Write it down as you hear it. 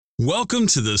Welcome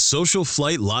to the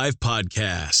SocialFlight Live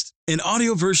podcast, an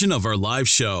audio version of our live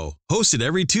show, hosted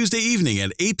every Tuesday evening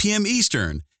at 8 p.m.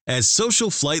 Eastern at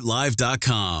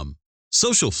SocialFlightLive.com.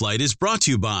 SocialFlight is brought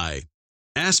to you by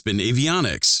Aspen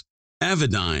Avionics,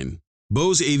 Avidyne,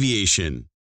 Bose Aviation,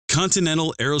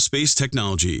 Continental Aerospace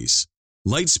Technologies,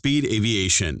 Lightspeed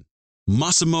Aviation,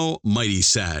 Massimo Mighty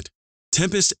Sat,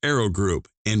 Tempest Aero Group,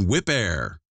 and Whip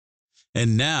Air.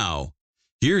 And now,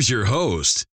 here's your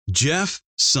host, Jeff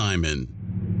Simon.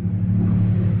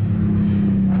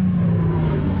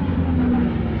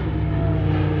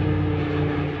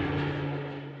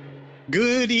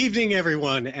 Good evening,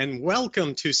 everyone, and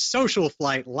welcome to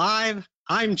SocialFlight Live.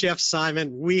 I'm Jeff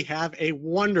Simon. We have a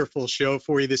wonderful show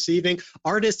for you this evening.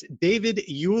 Artist David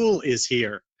Yule is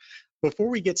here. Before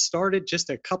we get started, just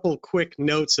a couple quick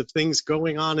notes of things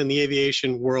going on in the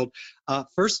aviation world.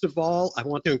 First of all, I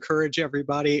want to encourage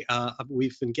everybody.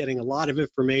 We've been getting a lot of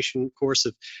information, of course,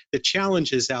 of the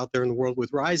challenges out there in the world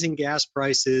with rising gas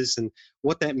prices and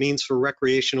what that means for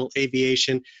recreational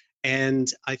aviation.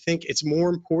 And I think it's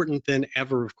more important than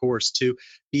ever, of course, to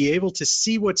be able to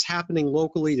see what's happening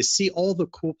locally, to see all the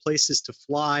cool places to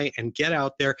fly and get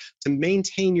out there, to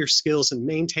maintain your skills and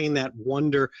maintain that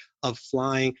wonder of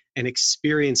flying and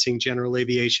experiencing general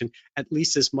aviation at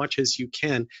least as much as you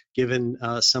can, given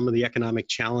some of the economic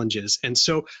challenges. And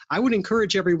so I would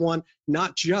encourage everyone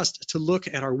not just to look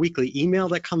at our weekly email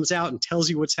that comes out and tells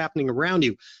you what's happening around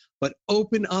you, but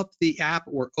open up the app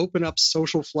or open up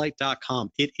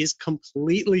SocialFlight.com. It is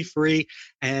completely free,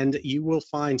 and you will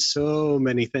find so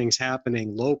many things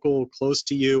happening local, close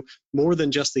to you, more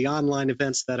than just the online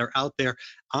events that are out there.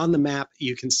 On the map,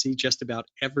 you can see just about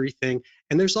everything.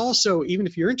 And there's also, even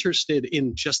if you're interested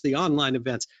in just the online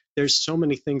events, there's so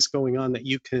many things going on that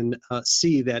you can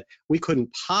see that we couldn't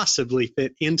possibly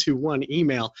fit into one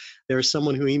email. There's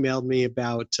someone who emailed me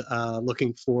about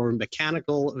looking for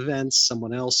mechanical events,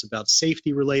 someone else about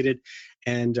safety related.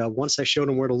 And once I showed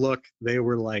them where to look, they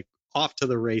were like off to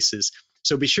the races.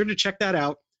 So be sure to check that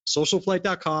out,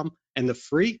 socialflight.com, and the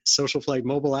free SocialFlight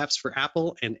mobile apps for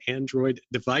Apple and Android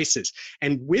devices.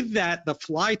 And with that, the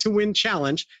Fly to Win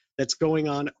challenge that's going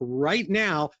on right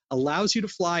now allows you to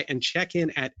fly and check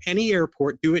in at any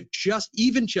airport. Do it just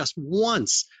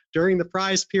once during the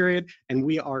prize period. And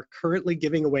we are currently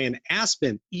giving away an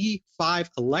Aspen E5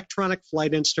 electronic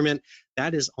flight instrument.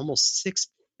 That is almost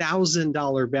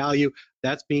 $6,000 value.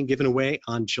 That's being given away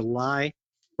on July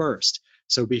 1st.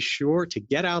 So be sure to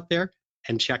get out there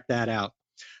and check that out.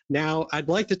 Now, I'd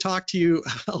like to talk to you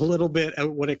a little bit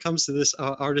when it comes to this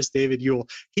artist, David Yule.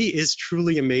 He is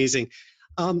truly amazing.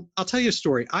 I'll tell you a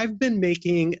story. I've been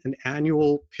making an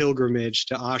annual pilgrimage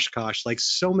to Oshkosh, like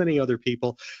so many other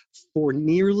people, for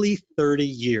nearly 30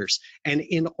 years. And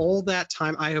in all that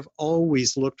time, I have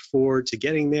always looked forward to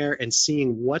getting there and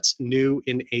seeing what's new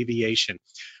in aviation.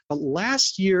 But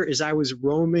last year, as I was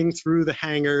roaming through the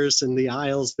hangars and the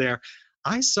aisles there,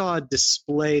 I saw a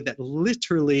display that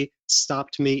literally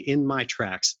stopped me in my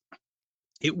tracks.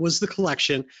 It was the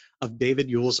collection of David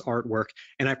Yule's artwork,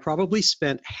 and I probably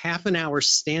spent half an hour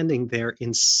standing there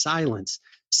in silence,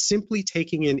 simply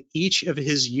taking in each of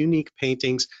his unique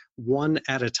paintings one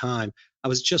at a time. I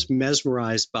was just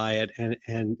mesmerized by it,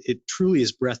 and it truly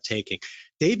is breathtaking.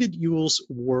 David Yule's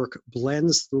work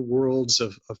blends the worlds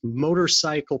of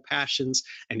motorcycle passions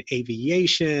and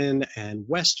aviation and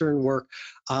Western work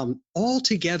all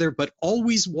together, but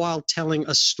always while telling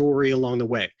a story along the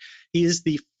way. He is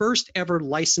the first ever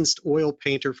licensed oil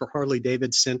painter for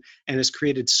Harley-Davidson and has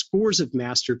created scores of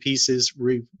masterpieces,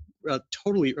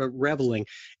 totally reveling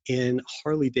in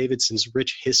Harley-Davidson's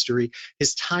rich history.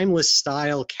 His timeless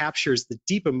style captures the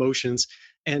deep emotions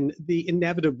and the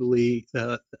inevitable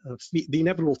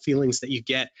feelings that you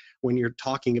get when you're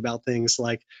talking about things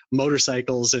like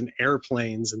motorcycles and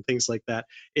airplanes and things like that.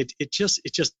 It just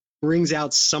brings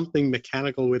out something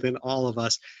mechanical within all of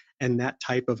us, and that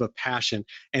type of a passion.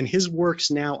 And his works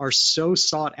now are so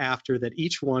sought after that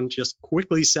each one just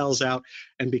quickly sells out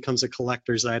and becomes a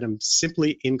collector's item,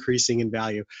 simply increasing in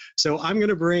value. So I'm going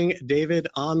to bring David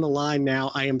on the line now.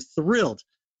 I am thrilled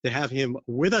to have him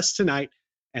with us tonight.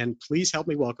 And please help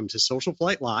me welcome to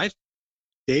SocialFlight Live,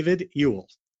 David Yule.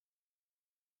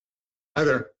 Hi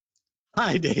there.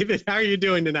 Hi, David. How are you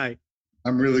doing tonight?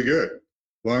 I'm really good.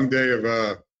 Long day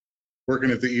of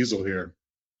working at the easel here.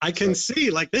 I can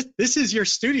see, like, this is your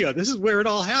studio. This is where it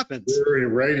all happens. We're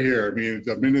right here. I mean,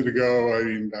 a minute ago,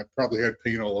 I probably had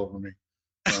paint all over me.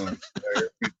 I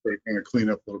kind of clean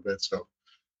up a little bit, so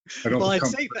I don't. Well, I'd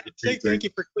say thank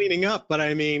you for cleaning up, but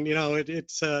I mean, you know,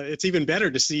 it's even better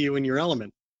to see you in your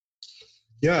element.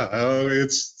 Yeah,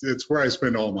 it's where I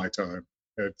spend all my time.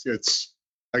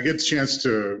 I get a chance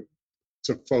to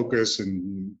to focus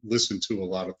and listen to a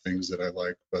lot of things that I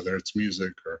like, whether it's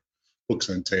music or books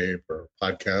on tape or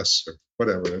podcasts or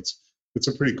whatever. It's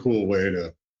a pretty cool way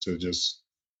to just,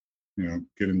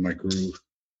 get in my groove.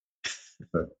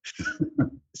 But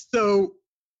So,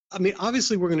 I mean,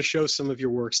 obviously, we're going to show some of your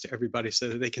works to everybody so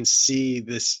that they can see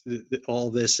this, all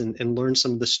this, and learn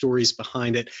some of the stories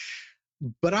behind it.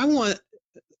 But I want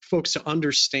folks to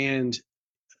understand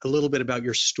a little bit about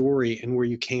your story and where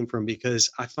you came from,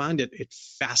 because I find it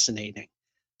fascinating.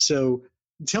 So,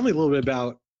 tell me a little bit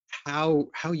about how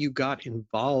you got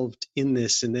involved in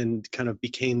this and then kind of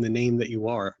became the name that you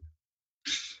are.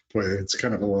 boy, it's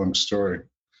kind of a long story.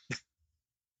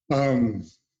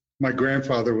 My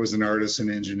grandfather was an artist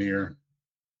and engineer,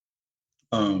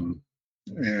 and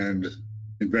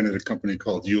invented a company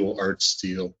called Yule Art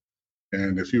Steel.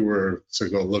 And if you were to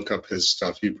go look up his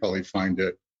stuff, you'd probably find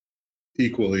it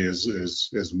equally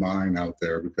as mine out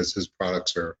there, because his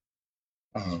products are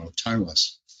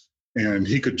timeless. And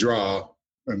he could draw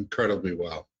incredibly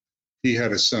well. He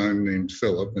had a son named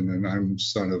Philip, and then I'm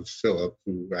son of Philip,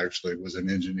 who actually was an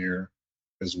engineer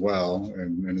as well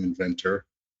and an inventor.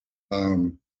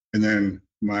 And then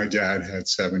my dad had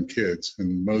 7 kids,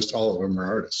 and most all of them are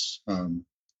artists.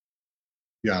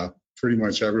 Yeah, pretty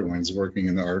much everyone's working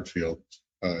in the art field.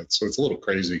 So it's a little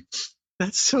crazy.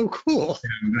 That's so cool.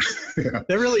 And, yeah.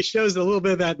 That really shows a little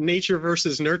bit of that nature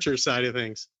versus nurture side of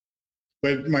things.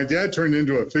 But my dad turned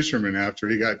into a fisherman after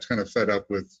he got kind of fed up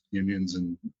with unions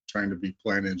and trying to be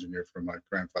plant engineer for my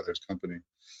grandfather's company.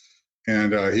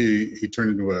 And he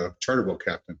turned into a charter boat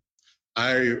captain.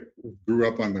 I grew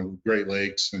up on the Great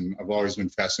Lakes, and I've always been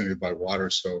fascinated by water.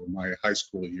 So my high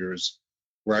school years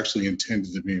were actually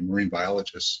intended to be a marine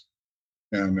biologist.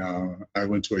 And I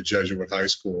went to a Jesuit high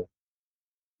school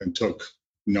and took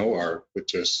no art, but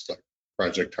just like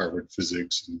Project Harvard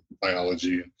physics and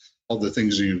biology and all the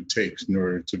things you take in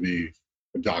order to be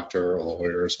a doctor or a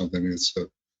lawyer or something. It's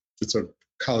a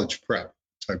college prep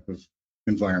type of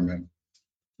environment,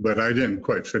 but I didn't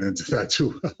quite fit into that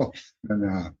too well.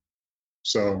 And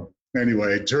so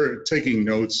anyway, taking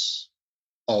notes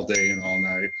all day and all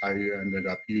night, I ended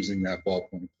up using that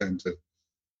ballpoint pen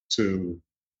to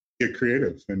get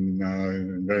creative and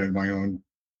invented my own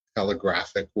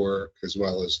calligraphic work as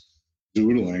well as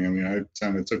doodling. I mean, I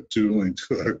kind of took doodling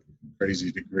to a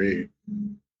crazy degree.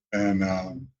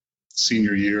 And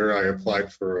senior year, I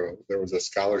applied there was a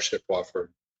scholarship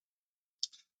offered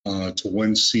to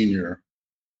one senior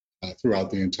throughout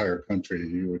the entire country.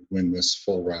 You would win this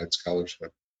full ride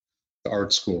scholarship to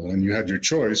art school, and you had your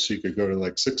choice. You could go to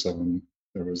like 6 of them.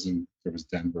 There was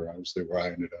Denver, obviously, where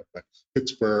I ended up, but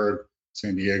Pittsburgh,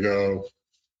 San Diego,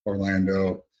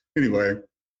 Orlando. Anyway,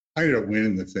 I ended up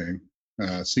winning the thing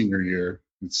senior year.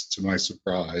 It's to my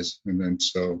surprise, and then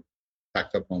so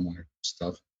packed up all my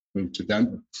stuff, moved to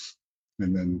Denver,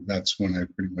 and then that's when I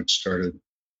pretty much started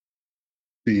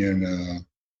being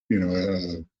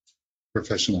a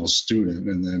professional student.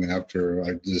 And then after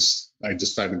I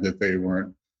decided that they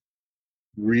weren't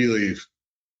really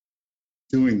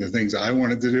doing the things I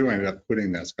wanted to do, I ended up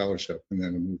quitting that scholarship, and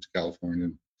then I moved to California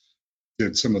and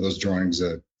did some of those drawings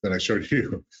that I showed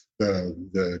you,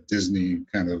 the Disney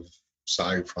kind of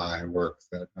sci-fi work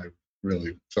that I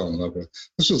really fell in love with.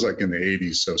 This was like in the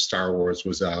 80s, so Star Wars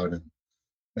was out,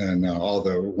 and all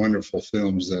the wonderful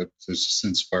films that just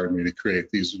inspired me to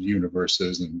create these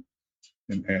universes and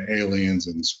aliens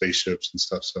and spaceships and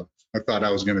stuff. So I thought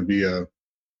I was going to be a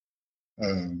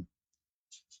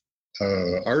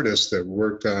artist that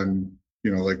worked on,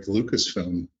 like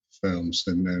Lucasfilm films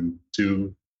and then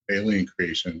do alien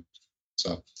creation.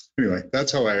 So anyway,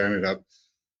 that's how I ended up,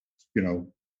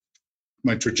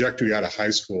 my trajectory out of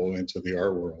high school into the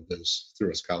art world is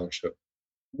through a scholarship.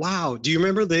 Wow. Do you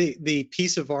remember the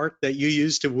piece of art that you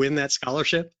used to win that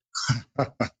scholarship?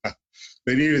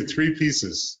 They needed 3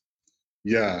 pieces.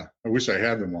 Yeah, I wish I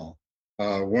had them all.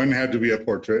 One had to be a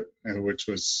portrait, which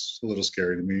was a little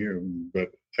scary to me, but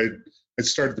I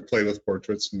started to play with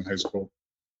portraits in high school.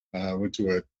 I went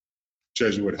to a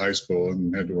Jesuit high school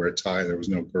and had to wear a tie. There was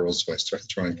no girls, so I started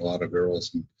drawing a lot of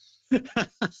girls. And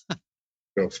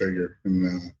go figure.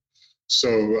 And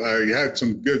so I had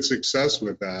some good success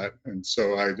with that. And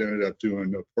so I ended up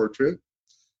doing a portrait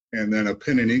and then a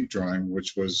pen and ink drawing,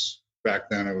 which was, back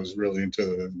then I was really into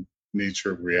the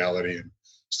nature of reality and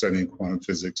studying quantum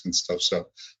physics and stuff. So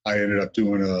I ended up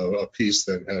doing a piece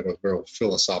that had a very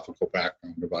philosophical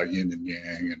background about yin and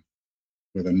yang, and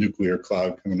with a nuclear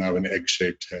cloud coming out of an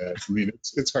egg-shaped head. I mean,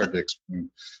 it's hard to explain.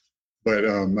 But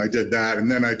I did that, and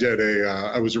then I did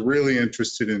I was really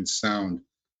interested in sound.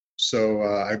 So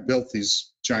I built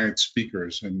these giant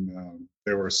speakers, and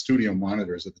they were studio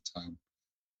monitors at the time.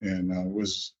 and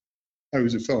I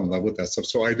fell in love with that stuff.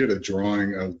 So I did a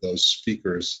drawing of those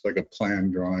speakers, like a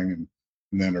plan drawing,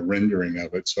 and then a rendering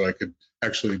of it, so I could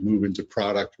actually move into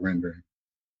product rendering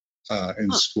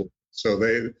in school. So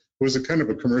it was a kind of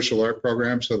a commercial art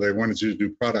program, so they wanted you to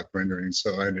do product rendering.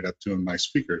 So I ended up doing my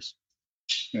speakers,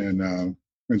 and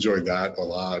enjoyed that a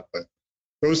lot. But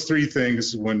those three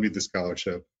things won me the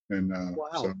scholarship, and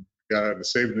so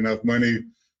saved enough money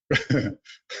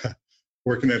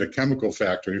working at a chemical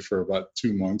factory for about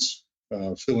 2 months,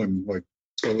 filling like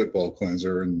toilet bowl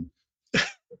cleanser and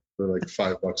for like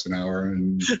 $5 an hour,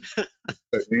 and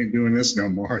I ain't doing this no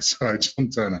more. So I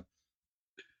jumped on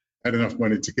had enough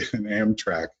money to get an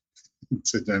Amtrak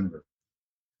to Denver.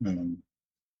 We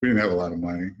didn't have a lot of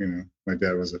money, My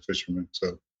dad was a fisherman,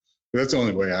 so that's the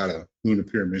only way out of Luna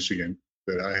Pier, Michigan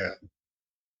that I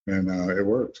had, and it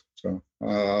worked. So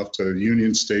off to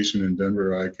Union Station in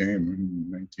Denver I came in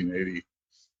 1980.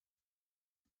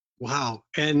 Wow.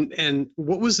 And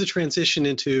what was the transition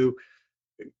into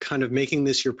kind of making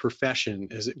this your profession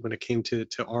when it came to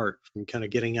art, from kind of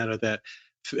getting out of that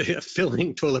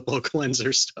filling toilet bowl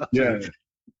cleanser stuff? Yeah.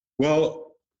 Well,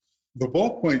 the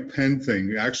ballpoint pen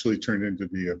thing actually turned into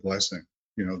be a blessing,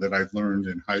 that I learned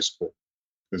in high school,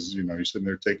 because, you're sitting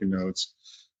there taking notes.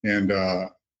 And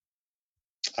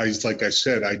like I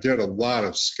said, I did a lot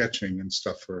of sketching and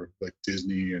stuff for like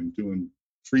Disney and doing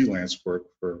freelance work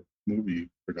for movie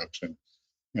production.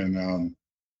 And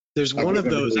there's one of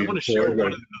those. I want to share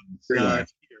one of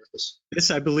those.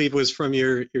 This, I believe, was from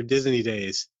your Disney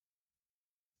days.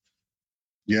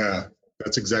 Yeah,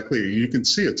 that's exactly it. You can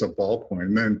see it's a ballpoint.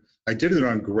 And then I did it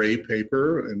on gray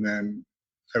paper, and then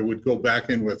I would go back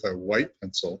in with a white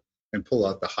pencil and pull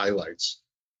out the highlights.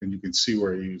 And you can see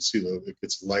where it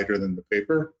gets lighter than the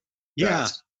paper. Yeah.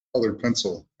 That's colored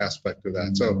pencil aspect of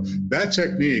that. So that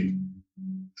technique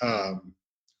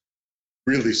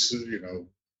really,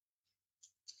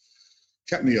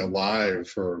 kept me alive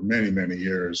for many, many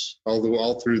years,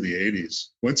 all through the 80s.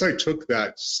 Once I took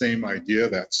that same idea,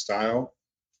 that style,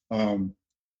 and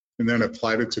then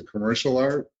applied it to commercial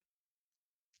art,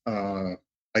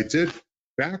 I did,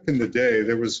 back in the day,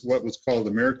 there was what was called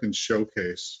American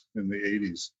Showcase in the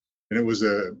 80s. And it was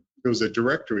a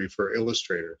directory for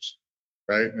illustrators,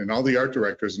 right? And all the art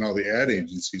directors and all the ad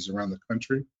agencies around the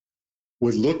country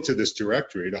would look to this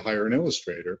directory to hire an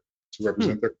illustrator to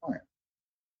represent their client.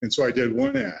 And so I did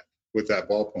one ad with that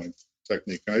ballpoint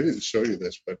technique. And I didn't show you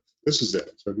this, but this is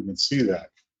it. So you can see that.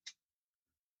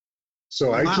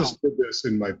 So I just did this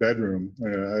in my bedroom.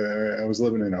 I was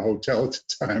living in a hotel at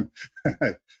the time.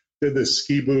 I did this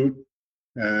ski boot,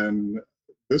 and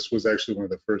this was actually one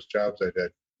of the first jobs I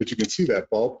did. But you can see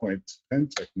that ballpoint pen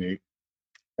technique.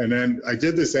 And then I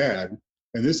did this ad,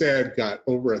 and this ad got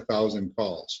over 1,000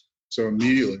 calls. So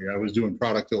immediately I was doing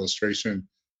product illustration,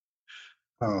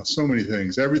 so many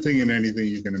things, everything and anything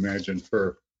you can imagine,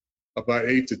 for about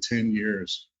 8 to 10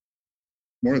 years,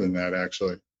 more than that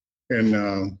actually.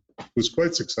 And was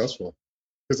quite successul,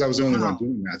 because I was the only one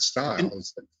doing that style. It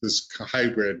was like this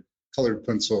hybrid colored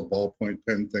pencil ballpoint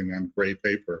pen thing on gray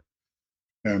paper.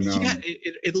 And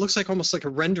it looks like almost like a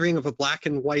rendering of a black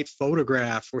and white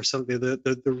photograph or something.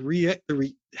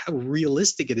 How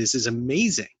realistic it is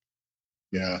amazing.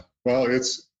 Yeah, well,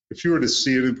 if you were to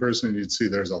see it in person, you'd see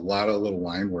there's a lot of little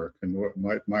line work. And what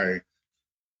one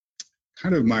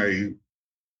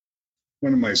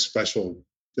of my special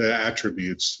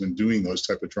attributes when doing those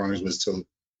type of drawings was to,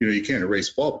 you can't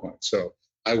erase ballpoint. So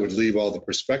I would leave all the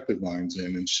perspective lines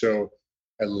in and show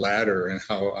a ladder and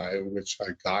which I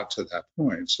got to that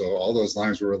point. So all those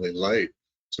lines were really light.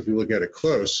 So if you look at it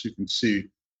close, you can see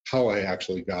how I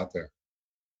actually got there.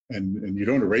 And you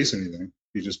don't erase anything.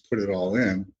 You just put it all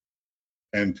in.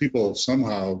 And people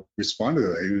somehow responded to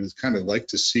that. You just kind of like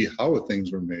to see how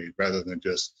things were made rather than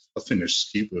just a finished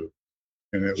ski boot.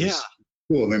 And it was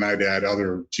cool. And then I'd add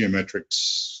other geometric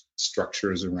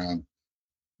structures around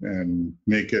and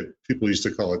make it, people used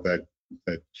to call it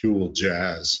that Huel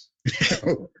jazz.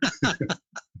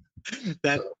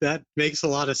 That makes a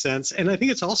lot of sense. And I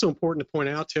think it's also important to point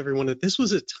out to everyone that this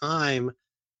was a time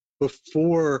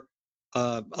before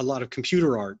a lot of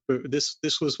computer art. But this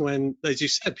was when, as you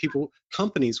said,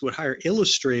 companies would hire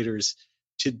illustrators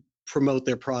to promote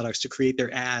their products, to create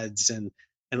their ads and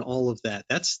all of that.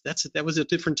 That was a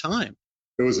different time.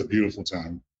 It was a beautiful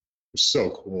time. It was so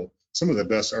cool. Some of the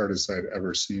best artists I'd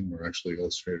ever seen were actually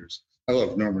illustrators. I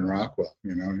love Norman Rockwell.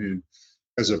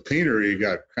 As a painter, he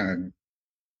got kind of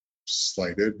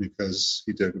slighted because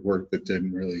he did work that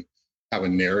didn't really have a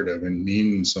narrative and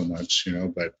mean so much,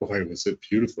 but boy, was it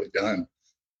beautifully done.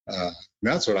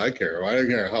 That's what I care about. I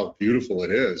care how beautiful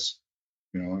it is.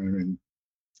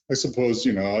 I suppose,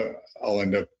 I'll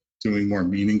end up doing more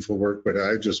meaningful work, but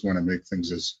I just want to make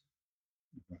things as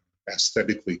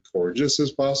aesthetically gorgeous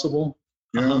as possible.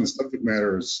 And the subject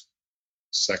matter is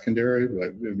secondary.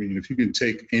 Like, I mean, if you can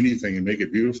take anything and make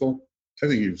it beautiful, I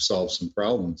think you've solved some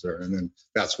problems there. And then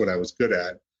that's what I was good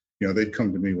at. They'd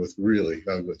come to me with really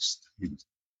ugly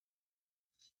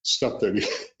stuff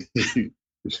that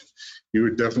you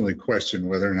would definitely question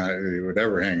whether or not you would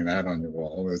ever hang that on your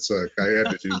wall. It's like I had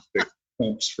to do big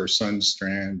pumps for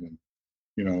Sunstrand, and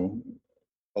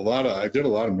I did a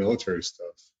lot of military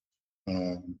stuff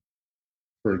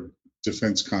for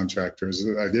defense contractors.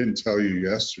 I didn't tell you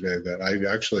yesterday that I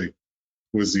actually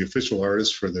was the official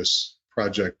artist for this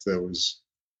project that was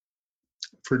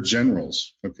for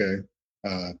generals. Okay,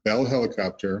 Bell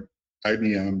Helicopter,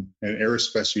 IBM, and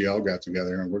Aerospatiale got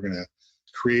together, and we're going to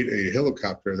create a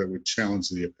helicopter that would challenge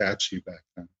the Apache back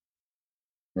then,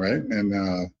 right?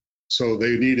 And so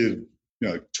they needed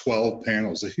 12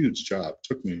 panels, a huge job.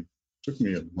 Took me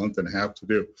a month and a half to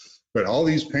do, but all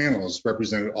these panels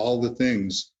represented all the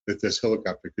things that this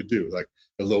helicopter could do, like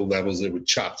the low levels that would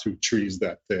chop through trees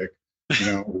that thick,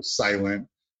 it was silent.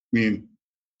 I mean,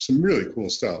 some really cool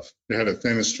stuff. It had a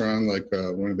Fenestron, like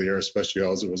one of the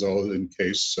Aerospatiales. It was all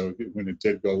encased, so when it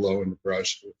did go low in the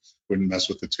brush, it wouldn't mess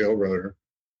with the tail rotor,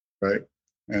 right?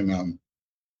 And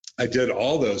I did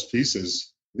all those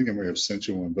pieces. I think I may have sent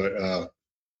you one, but I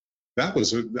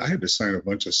had to sign a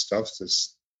bunch of stuff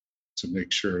to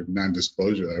make sure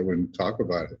non-disclosure that I wouldn't talk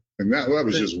about it. And that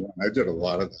was just one. I did a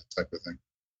lot of that type of thing.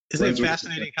 Isn't it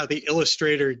fascinating how the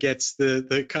illustrator gets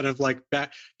the kind of like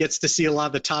gets to see a lot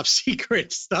of the top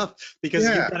secret stuff because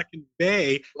you've got to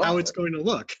convey how it's going to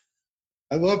look.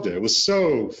 I loved it. It was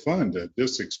so fun to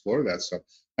just explore that stuff.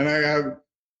 And I have,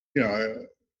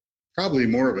 probably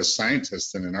more of a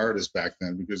scientist than an artist back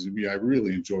then, because I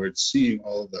really enjoyed seeing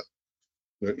all of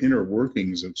the inner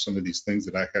workings of some of these things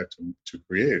that I had to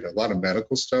create. A lot of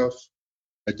medical stuff.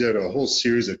 I did a whole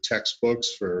series of textbooks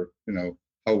for,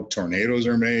 how tornadoes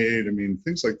are made. I mean,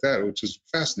 things like that, which is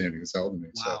fascinating as hell to me.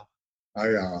 Wow.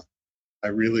 So I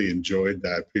really enjoyed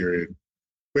that period.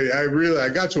 But I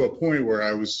got to a point where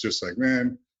I was just like,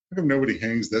 man, how come nobody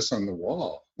hangs this on the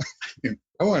wall?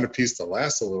 I want a piece to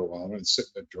last a little while. I'm going to sit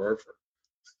in a drawer for,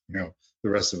 the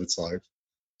rest of its life.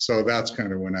 So that's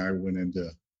kind of when I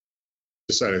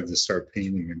decided to start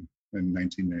painting in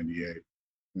 1998,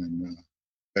 and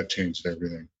that changed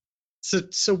everything.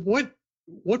 So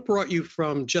what brought you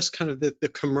from just kind of the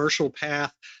commercial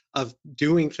path of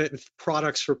doing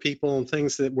products for people and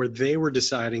things where they were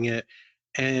deciding it,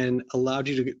 and allowed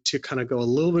you to kind of go a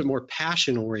little bit more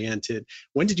passion oriented?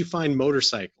 When did you find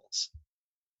motorcycles?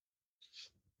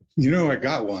 I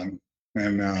got one,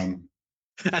 and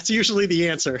that's usually the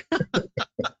answer.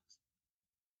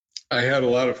 I had a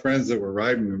lot of friends that were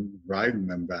riding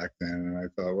them back then, and I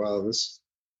thought, well, this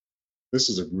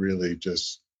is a really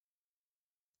just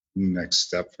next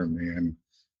step for me. And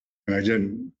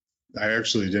I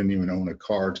actually didn't even own a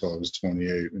car till I was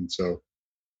 28, and so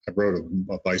I rode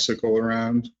a bicycle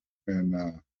around and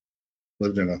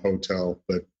lived in a hotel.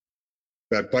 But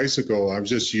that bicycle, I was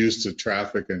just used to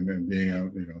traffic and being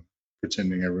out,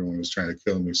 pretending everyone was trying to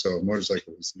kill me. So a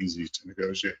motorcycle was easy to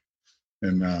negotiate.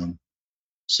 And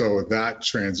so that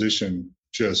transition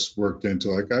just worked into,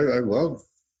 like, I love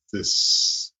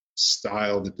this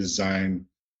style, the design,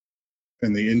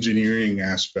 and the engineering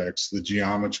aspects, the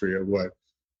geometry of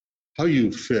how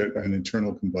you fit an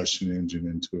internal combustion engine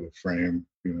into a frame,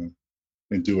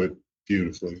 and do it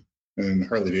beautifully. And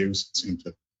Harley Davidson seemed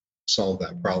to solve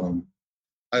that problem.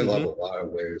 I love a lot of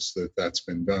ways that's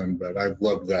been done, but I've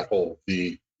loved that whole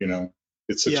V,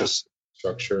 it's such a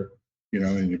structure,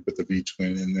 and you put the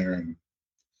V-twin in there and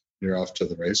you're off to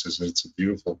the races. It's a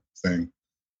beautiful thing.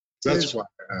 That's why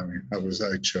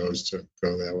I chose to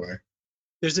go that way.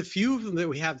 There's a few of them that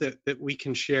we have that we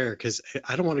can share, because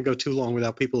I don't want to go too long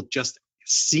without people just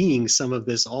seeing some of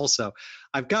this also.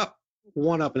 I've got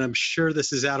one up, and I'm sure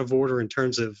this is out of order in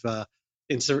terms of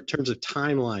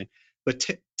timeline, but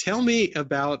tell me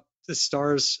about the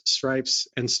Stars, Stripes,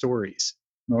 and Stories.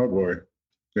 Oh boy.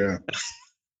 Yeah.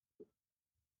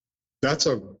 That's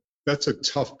a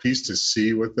tough piece to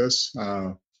see with this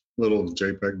little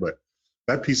JPEG, but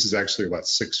that piece is actually about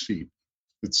 6 feet.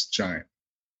 It's giant.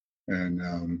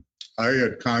 And I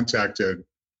had contacted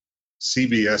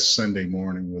CBS Sunday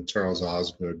Morning with Charles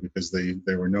Osgood because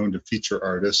they were known to feature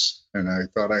artists, and I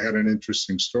thought I had an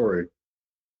interesting story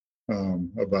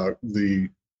about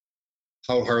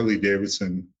how Harley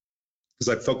Davidson,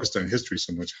 because I focused on history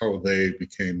so much, how they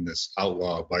became this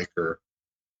outlaw biker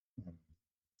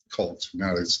cult.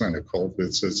 Now it's not a cult;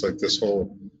 it's like this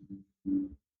whole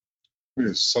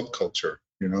subculture,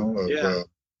 Yeah.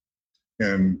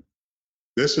 And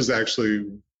this is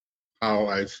actually how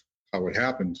it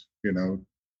happened,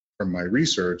 from my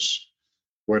research.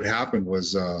 What happened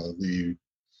was the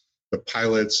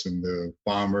pilots and the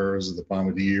bombers, the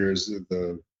bombardiers,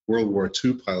 the World War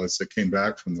II pilots that came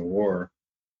back from the war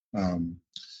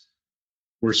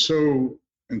were so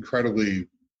incredibly,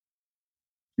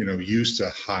 used to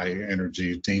high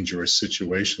energy, dangerous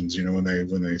situations. When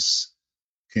they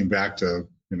came back to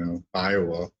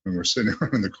Iowa and we're sitting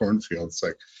around in the cornfield, it's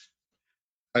like,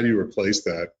 how do you replace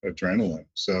that adrenaline?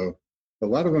 So a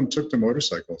lot of them took to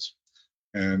motorcycles,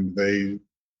 and they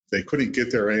couldn't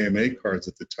get their AMA cards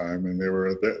at the time, and they were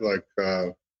a bit like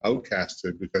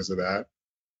outcasted because of that.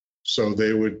 So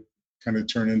they would kind of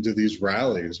turn into these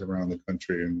rallies around the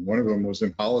country, and one of them was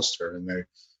in Hollister, and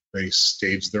they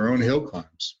staged their own hill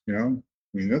climbs. I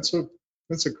mean, that's a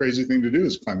crazy thing to do,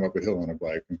 is climb up a hill on a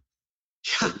bike. And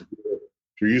Yeah.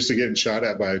 if you're used to getting shot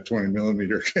at by 20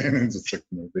 millimeter cannons, it's like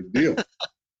no big deal.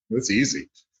 It's easy.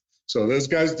 So those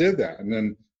guys did that, and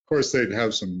then of course they'd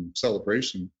have some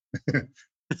celebration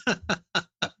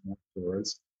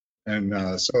afterwards.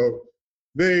 And so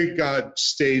they got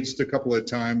staged a couple of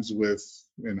times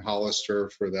in Hollister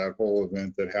for that whole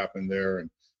event that happened there, and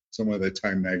some of the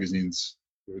Time magazine's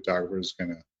photographers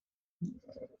kind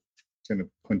of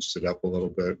punched it up a little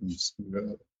bit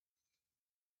and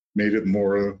made it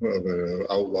more of an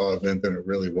outlaw event than it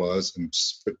really was, and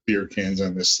just put beer cans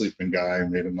on this sleeping guy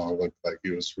and made him all look like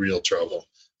he was real trouble.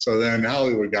 So then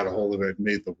Hollywood got a hold of it and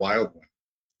made The Wild One,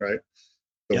 right?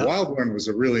 The Wild One was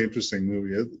a really interesting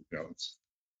movie. It's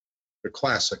a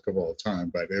classic of all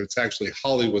time, but it's actually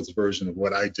Hollywood's version of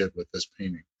what I did with this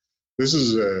painting. This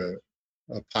is a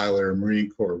pilot, a Marine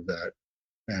Corps vet,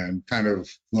 and kind of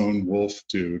lone wolf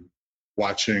dude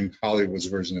watching Hollywood's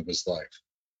version of his life.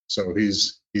 So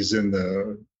he's in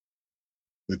the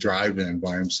drive-in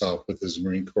by himself with his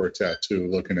Marine Corps tattoo,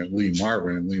 looking at Lee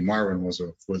Marvin, and Lee Marvin was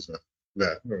a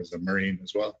vet, or was a Marine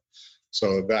as well.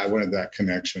 So I wanted that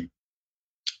connection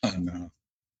in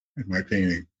my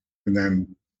painting. And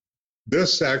then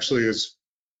this actually is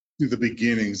the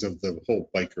beginnings of the whole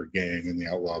biker gang and the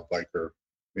outlaw biker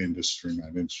industry,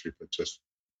 not industry, but just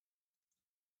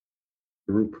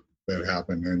group that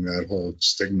happened, and that whole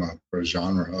stigma or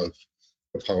genre of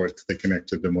how they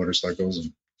connected to motorcycles.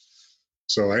 And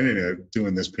so I ended up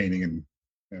doing this painting,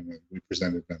 and we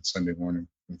presented on Sunday morning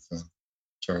with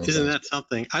Charles. Isn't that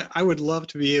something? I would love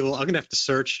to be able, I'm going to have to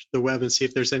search the web and see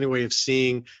if there's any way of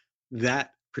seeing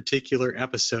that particular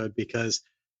episode, because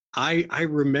I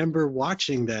remember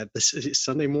watching that this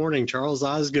Sunday morning, Charles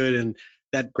Osgood, and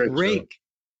that break,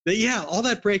 all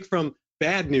that break from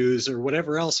bad news or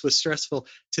whatever else was stressful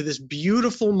to this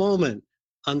beautiful moment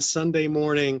on Sunday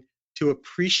morning to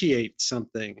appreciate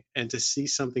something and to see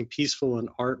something peaceful in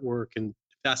artwork and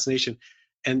fascination.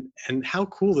 And how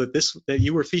cool that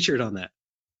you were featured on that.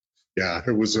 Yeah,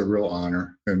 it was a real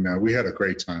honor, and we had a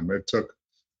great time. It took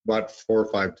about 4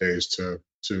 or 5 days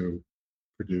to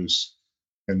produce,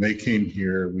 and they came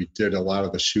here. We did a lot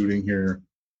of the shooting here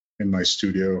in my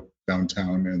studio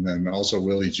downtown, and then also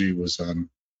Willie G was on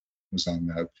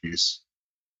that piece.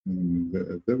 And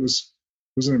it was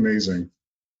an amazing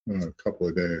couple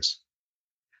of days.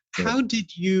 How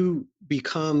did you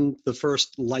become the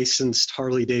first licensed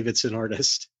Harley Davidson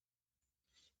artist?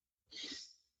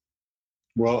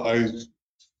 Well, I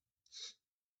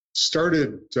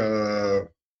started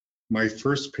my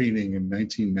first painting in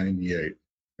 1998,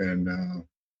 and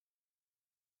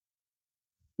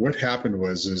what happened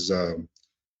was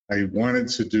I wanted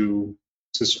to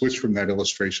switch from that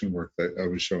illustration work that I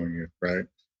was showing you, right?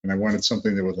 And I wanted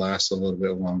something that would last a little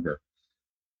bit longer.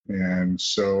 And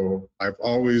so I've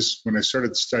always, when I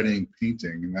started studying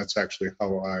painting, and that's actually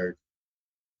how I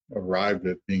arrived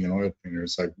at being an oil painter,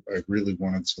 is I really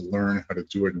wanted to learn how to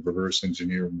do it in reverse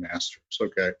engineer masters.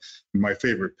 Okay. And my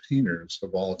favorite painters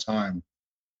of all time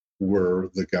were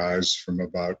the guys from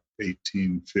about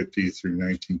 1850 through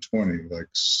 1920, like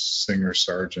Singer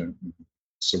Sargent and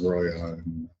Sorolla.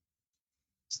 And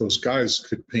those guys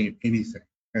could paint anything.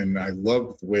 And I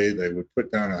loved the way they would put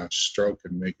down a stroke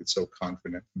and make it so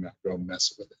confident and not go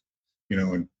mess with it,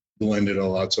 and blend it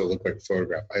all out so it looked like a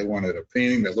photograph. I wanted a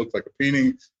painting that looked like a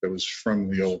painting that was from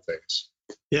the old days.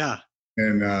 Yeah.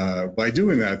 And by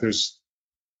doing that, there's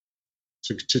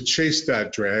to chase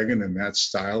that dragon and that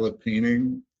style of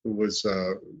painting, it was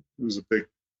a big,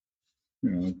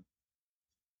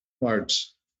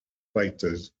 large fight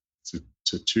to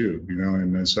chew,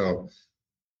 and so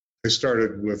I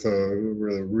started with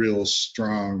a real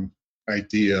strong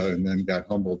idea and then got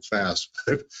humbled fast.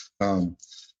 But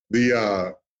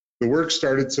the work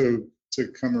started to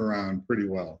come around pretty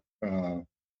well.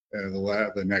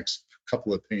 the next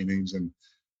couple of paintings, and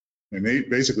they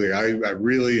basically I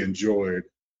really enjoyed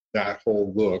that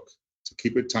whole look to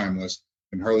keep it timeless.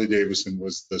 And Harley Davidson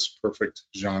was this perfect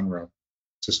genre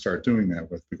to start doing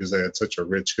that with because they had such a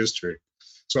rich history.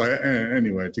 So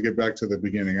anyway, to get back to the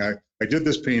beginning, I did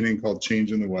this painting called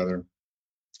Change in the Weather.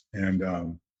 And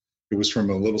it was from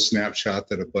a little snapshot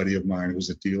that a buddy of mine who was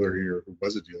a dealer here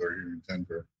in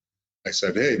Denver. I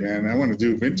said, hey, man, I want to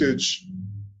do vintage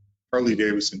Harley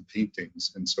Davidson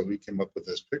paintings. And so we came up with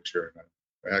this picture,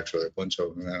 and actually a bunch of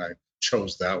them, and then I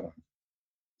chose that one.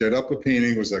 Did up a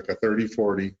painting, was like a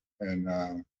 30-40,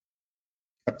 and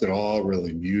kept it all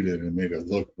really muted and made it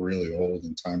look really old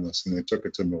and timeless. And they took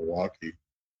it to Milwaukee.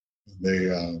 They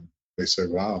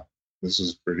said, wow, this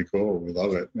is pretty cool. We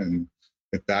love it. And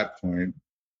at that point,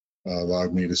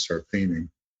 allowed me to start painting,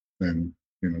 and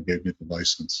gave me the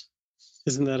license.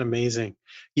 Isn't that amazing?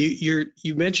 You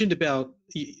mentioned about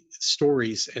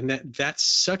stories, and that's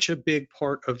such a big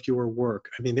part of your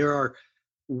work. I mean, there are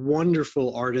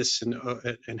wonderful artists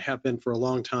and have been for a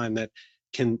long time that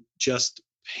can just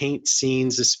paint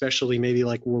scenes, especially maybe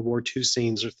like World War II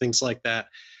scenes or things like that.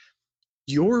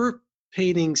 Your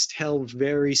paintings tell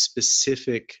very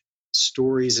specific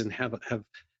stories and have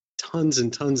tons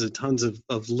and tons and tons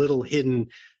of little hidden,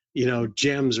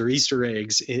 gems or Easter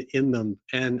eggs in them.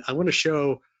 And I want to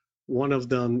show one of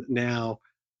them now.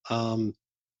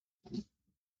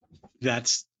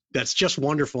 That's just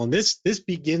wonderful. And this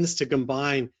begins to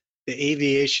combine the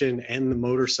aviation and the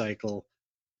motorcycle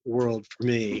world for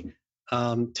me.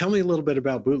 Tell me a little bit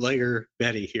about Bootlegger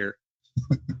Betty here.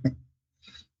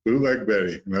 Bootleg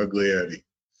Betty and Ugly Eddie.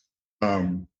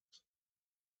 I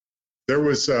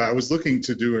was looking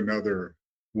to do another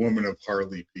Woman of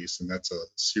Harley piece, and that's a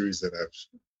series that I've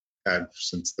had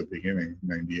since the beginning,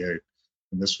 98.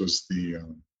 And this was the,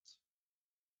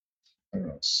 I don't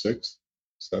know, 6th,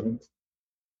 7th,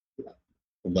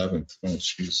 11th. Oh,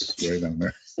 she's way down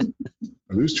there. I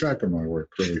lose track of my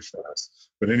work really fast.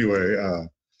 But anyway,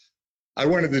 I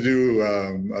wanted to do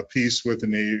a piece with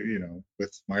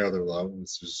with my other love,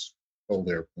 which is old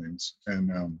airplanes.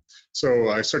 And so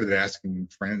I started asking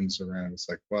friends around. It's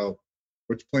like, well,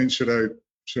 which plane should I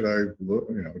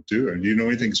do? And do you know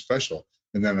anything special?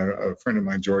 And then a friend of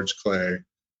mine, George Clay,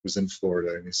 was in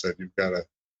Florida, and he said, you've got to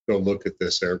go look at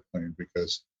this airplane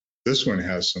because this one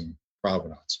has some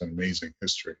provenance, an amazing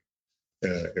history.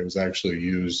 It was actually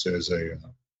used as a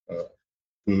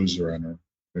booze runner,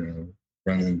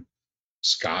 running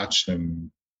scotch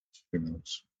and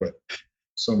but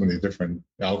so many different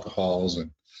alcohols,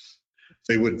 and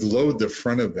they would load the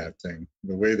front of that thing.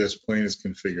 The way this plane is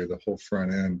configured, the whole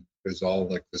front end is all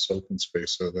like this open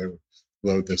space. So they would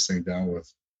load this thing down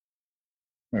with,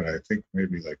 I think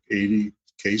maybe like 80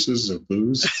 cases of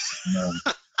booze.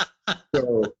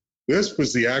 So this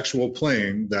was the actual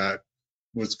plane that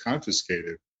was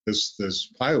confiscated. This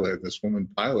woman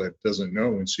pilot doesn't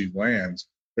know when she lands,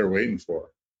 they're waiting for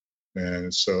her.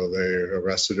 And so they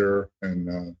arrested her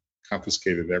and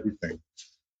confiscated everything.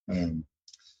 And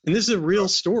this is a real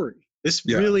story. This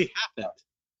really happened.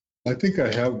 I think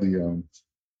I have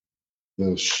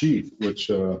the sheet,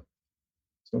 which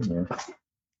somewhere.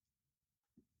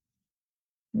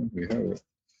 We have it.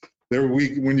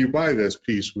 When you buy this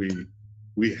piece, we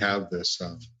have this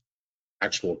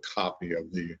actual copy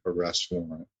of the arrest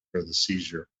warrant or the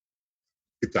seizure.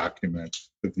 The document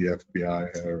that the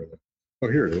FBI had.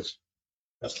 Here it is.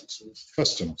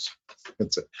 Customs.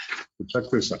 That's it. So check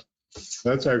this out.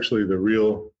 That's actually the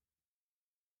real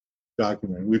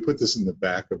document. We put this in the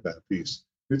back of that piece.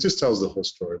 It just tells the whole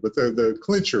story. But the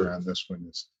clincher on this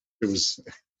one is,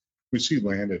 when she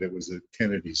landed, it was at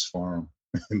Kennedy's farm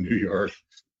in New York,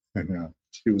 and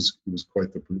he was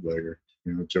quite the bootlegger,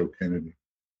 Joe Kennedy.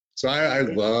 So I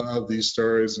love these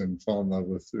stories and fall in love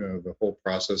with the whole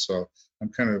process. So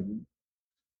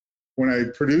when I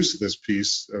produced this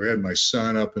piece, I had my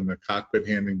son up in the cockpit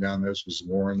handing down. This was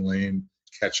Warren Lane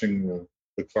catching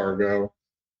the cargo.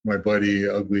 My buddy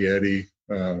Ugly Eddie,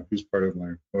 who's part of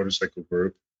my motorcycle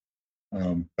group,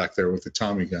 back there with the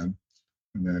Tommy gun,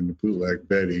 and then the Bootleg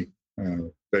Betty,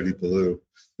 Betty Blue,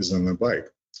 is on the bike.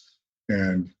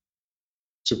 And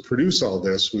to produce all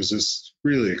this was just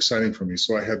really exciting for me.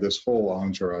 So I had this whole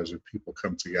entourage of people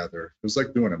come together. It was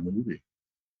like doing a movie.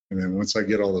 And then once I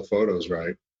get all the photos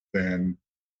right, then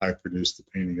I produce the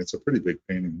painting. It's a pretty big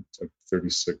painting. It's like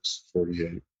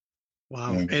 36-48.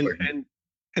 Wow.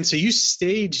 And so you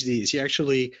stage these. You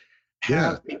actually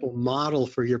have people model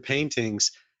for your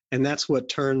paintings, and that's what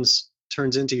turns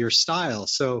into your style.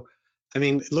 So, I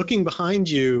mean, looking behind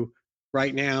you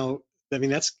right now, I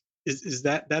mean, that's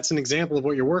an example of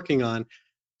what you're working on.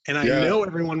 And I know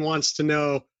everyone wants to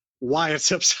know why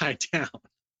it's upside down.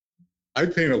 I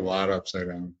paint a lot upside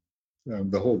down.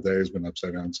 The whole day has been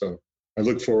upside down. So I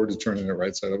look forward to turning it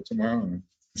right side up tomorrow and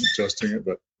adjusting it.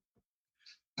 But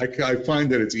I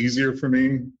find that it's easier for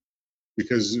me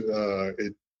because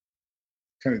it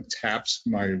kind of taps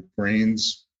my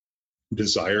brain's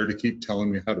desire to keep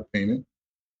telling me how to paint it.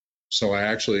 So I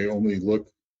actually only look,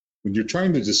 when you're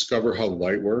trying to discover how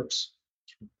light works,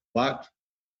 it's a lot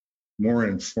more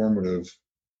informative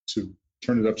to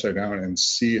turn it upside down and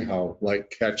see how light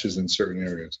catches in certain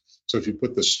areas. So if you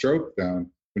put the stroke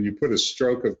down, when you put a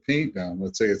stroke of paint down,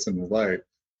 let's say it's in the light,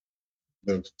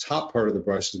 the top part of the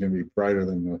brush is going to be brighter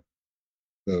than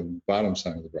the bottom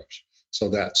side of the brush. So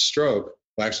that stroke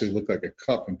will actually look like a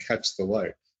cup and catch the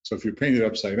light. So if you paint it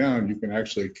upside down, you can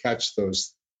actually catch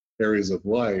those areas of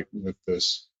light with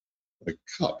this like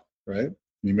cup, right?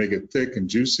 You make it thick and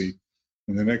juicy.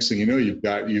 And the next thing you know,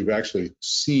 you've actually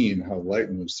seen how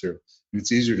light moves through. And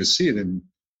it's easier to see it in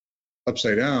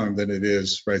upside down than it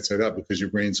is right side up because your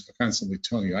brain's constantly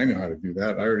telling you, I know how to do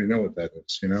that. I already know what that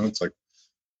is. You know, it's like,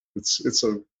 it's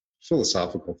a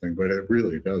philosophical thing, but it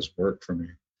really does work for me.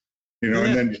 You know,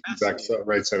 and then you back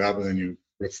right side up and then you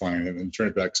refine it and turn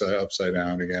it back upside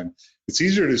down again. It's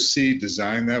easier to see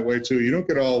design that way too. You don't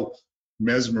get all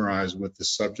mesmerized with the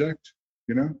subject,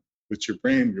 you know, but your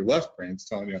brain, your left brain's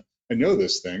telling you, I know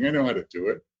this thing, I know how to do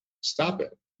it. Stop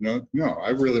it. No,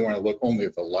 I really want to look only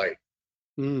at the light.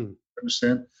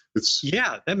 Understand?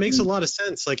 Yeah, that makes a lot of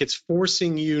sense. Like it's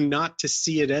forcing you not to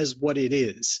see it as what it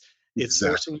is. It's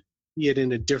forcing you to see it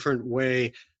in a different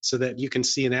way so that you can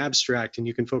see an abstract and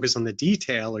you can focus on the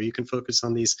detail, or you can focus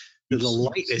on the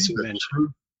light, as you mentioned.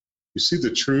 You see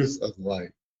the truth of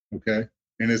light, okay?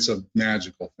 And it's a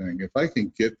magical thing. If I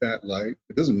can get that light,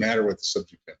 it doesn't matter what the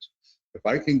subject is. If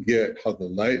I can get how the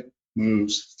light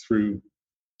moves through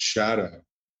shadow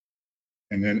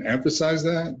and then emphasize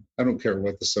that, I don't care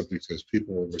what the subject is,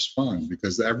 people will respond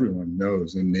because everyone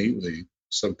knows innately,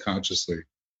 subconsciously,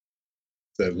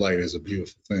 that light is a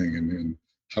beautiful thing and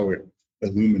how it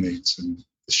illuminates and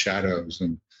the shadows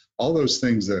and all those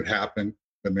things that happen,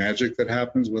 the magic that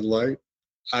happens with light.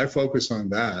 I focus on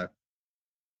that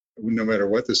no matter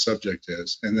what the subject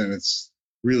is. And then it's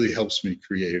really helps me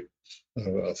create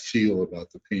a feel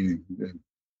about the painting. And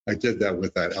I did that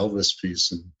with that Elvis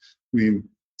piece. And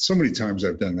so many times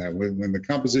I've done that when the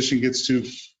composition gets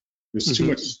there's too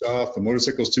much stuff, the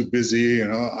motorcycle's too busy,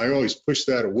 and I always push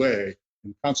that away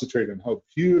and concentrate on how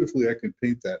beautifully I can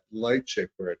paint that light shape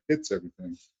where it hits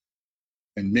everything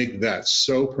and make that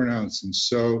so pronounced and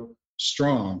so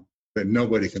strong that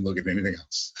nobody can look at anything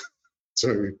else.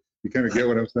 So you kind of get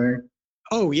what I'm saying?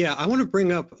 Oh yeah, I want to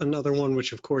bring up another one,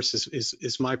 which of course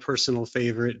is my personal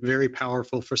favorite, very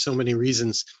powerful for so many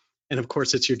reasons. And of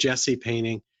course it's your Jesse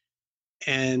painting.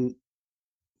 And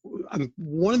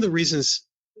one of the reasons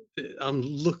I'm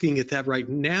looking at that right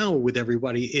now with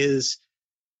everybody is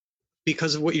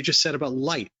because of what you just said about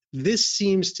light. This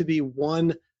seems to be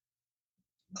one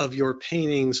of your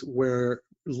paintings where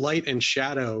light and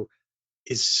shadow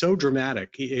is so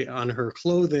dramatic on her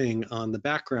clothing, on the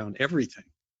background, everything.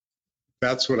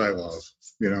 That's what I love.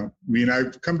 You know, I mean,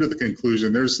 I've come to the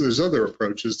conclusion there's other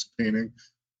approaches to painting.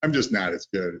 I'm just not as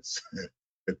good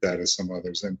at that as some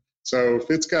others. And so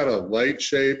if it's got a light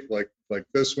shape like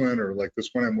this one or like this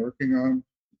one I'm working on,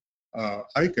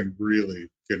 I can really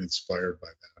get inspired by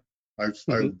that. I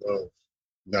love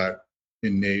that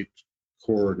innate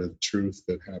chord of truth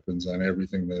that happens on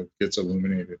everything that gets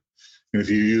illuminated. And if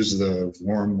you use the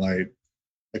warm light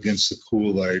against the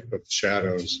cool light of the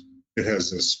shadows, it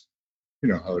has this, you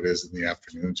know how it is in the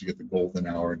afternoons, you get the golden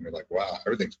hour and you're like, wow,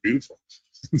 everything's beautiful.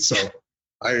 And so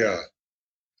I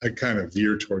kind of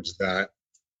veer towards that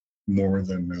more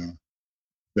than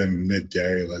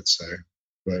midday, let's say.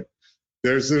 But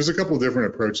there's a couple of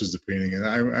different approaches to painting, and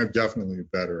I'm definitely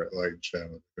better at light and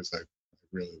shadow because I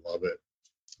really love it.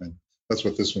 And that's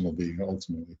what this one will be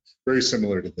ultimately. Very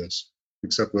similar to this,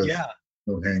 except with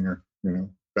no hanger, you know,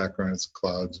 background it's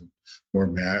clouds and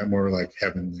more like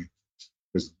heavenly.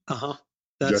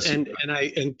 That's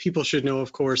and people should know,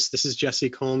 of course, this is Jesse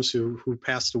Combs who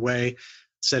passed away,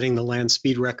 setting the land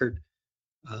speed record.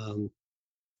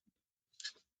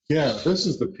 Yeah, this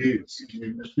is the piece. I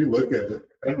mean, if you look at it,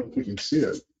 I don't know if you can see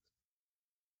it.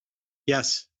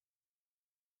 Yes.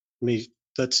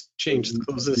 Let's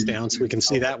close this down so we can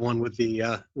see that one with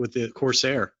the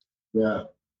Corsair. Yeah,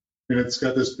 and it's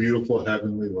got this beautiful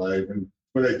heavenly light. And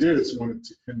what I did is wanted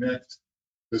to connect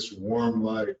this warm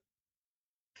light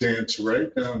dance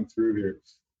right down through here,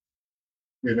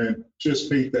 and then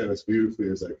just paint that as beautifully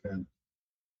as I can.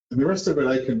 And the rest of it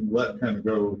I can let kind of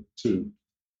go to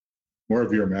more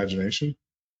of your imagination.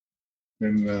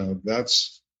 And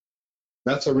that's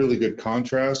a really good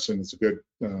contrast, and it's a good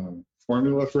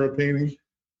formula for a painting.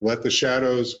 Let the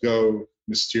shadows go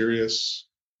mysterious,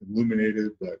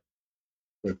 illuminated, but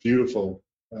beautiful,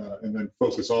 and then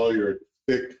focus all your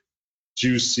thick,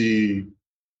 juicy,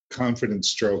 confident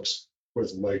strokes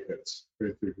towards the light hits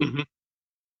right through here. Mhm.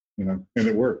 You know, and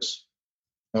it works.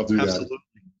 I'll do Absolutely.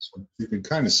 that. You can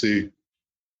kind of see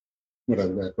what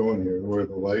I've got going here, where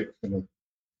the light and the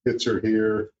hits are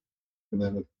here, and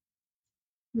then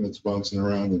it's bouncing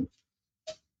around. And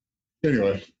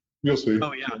anyway, you'll see.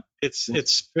 Oh yeah,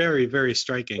 it's very, very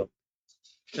striking.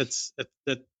 That's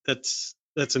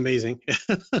amazing.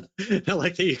 I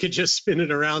like that you could just spin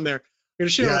it around there. I'm gonna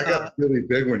show, Yeah, I got a really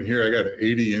big one here. I got an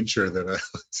 80-incher that I like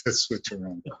to switch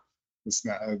around. It's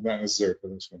not necessary for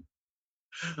this one.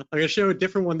 I'm gonna show a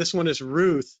different one. This one is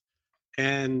Ruth,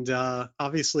 and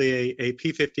obviously a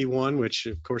P-51, which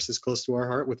of course is close to our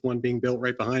heart, with one being built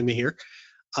right behind me here.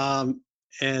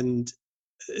 And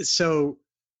so,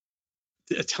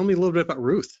 tell me a little bit about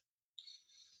Ruth.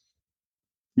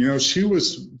 You know, she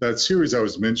was that series I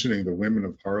was mentioning, The Women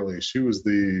of Harley. She was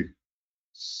the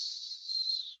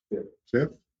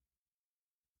fifth.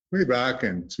 Way back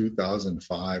in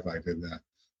 2005, I did that.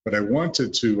 But I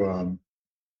wanted to,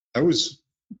 I was,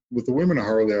 with The Women of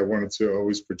Harley, I wanted to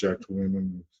always project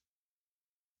women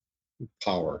with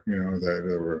power, you know, that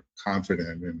they were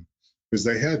confident, and because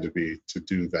they had to be to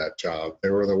do that job. They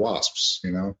were the wasps,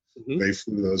 you know. Mhm. They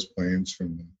flew those planes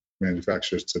from the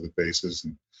manufacturers to the bases.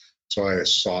 And so I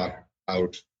sought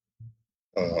out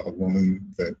a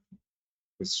woman that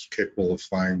was capable of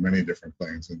flying many different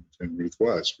planes, and Ruth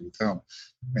Helm.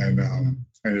 And I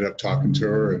ended up talking to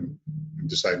her and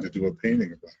decided to do a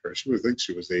painting about her. She would think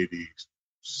she was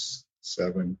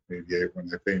 87, 88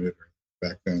 when I painted her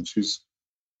back then. She's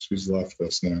left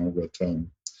us now, but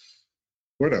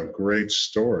what a great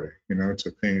story, you know,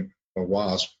 to paint a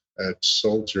wasp at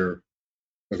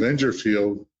Avenger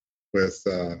Field with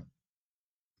the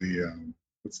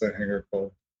what's that hangar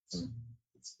called? It's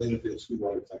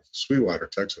Sweetwater, Texas. Sweetwater,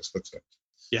 Texas. That's it.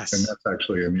 Yes. And that's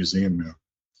actually a museum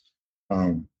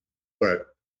now. But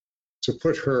to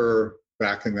put her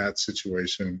back in that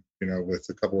situation, you know, with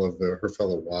a couple of her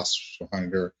fellow wasps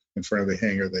behind her in front of the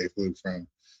hangar they flew from,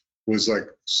 was like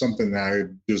something that I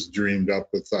just dreamed up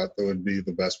and thought that would be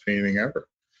the best painting ever.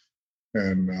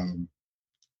 And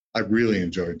I really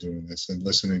enjoyed doing this and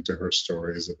listening to her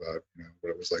stories about, you know, what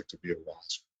it was like to be a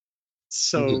wasp.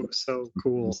 So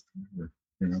cool.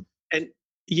 You know, and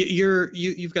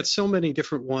you've got so many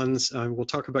different ones. We'll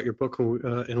talk about your book in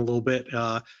a little bit.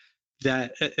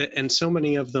 And so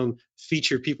many of them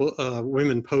feature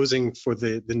women posing for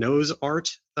the nose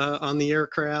art on the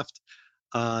aircraft.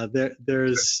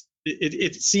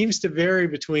 It seems to vary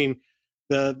between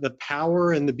the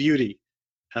power and the beauty,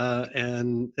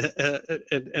 and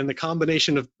the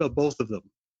combination of both of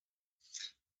them.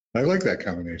 I like that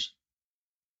combination.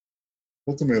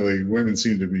 Ultimately, women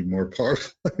seem to be more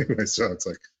powerful anyway, so it's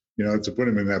like, you know, to put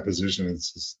them in that position,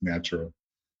 it's just natural.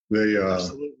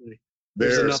 Absolutely.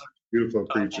 They're beautiful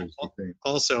creatures.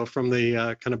 Also from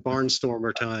the kind of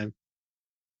barnstormer time.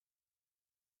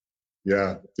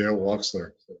 Yeah, Dale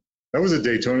Wachsler. That was a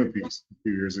Daytona piece a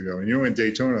few years ago. And you know, in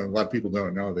Daytona, a lot of people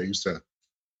don't know, they used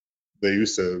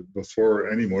to,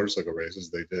 before any motorcycle races,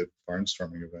 they did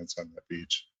barnstorming events on that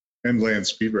beach and land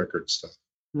speed record stuff.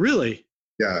 Really?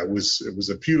 Yeah, it was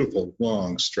a beautiful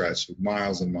long stretch of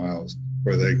miles and miles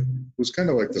where it was kind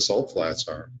of like the salt flats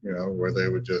are, you know, where they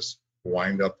would just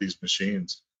wind up these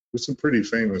machines with some pretty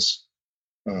famous.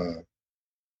 There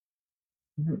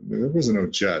wasn't no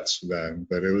jets then,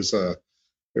 but it was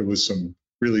some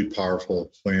really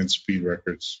powerful land speed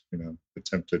records, you know,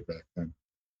 attempted back then,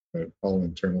 but all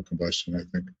internal combustion, I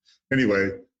think.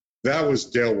 Anyway, that was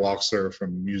Dale Wachsler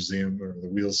from Museum, or the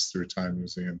Wheels Through Time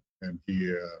Museum, and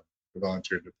he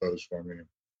volunteered to pose for me.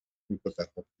 We put that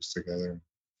whole piece together.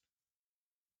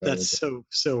 That's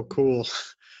so cool.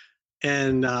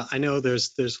 And I know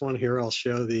there's one here. I'll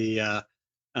show the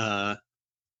another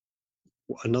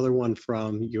one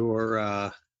from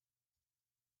your.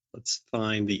 Let's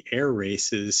find the air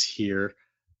races here.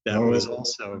 That was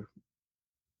also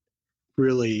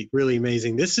really, really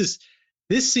amazing. This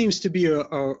seems to be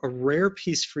a rare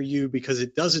piece for you because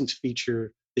it doesn't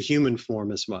feature the human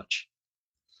form as much.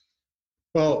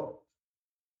 Well,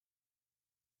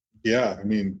 yeah, I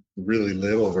mean, really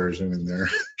little version in there.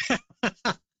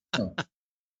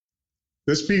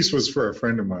 This piece was for a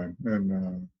friend of mine,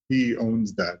 and he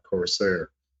owns that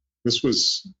Corsair. This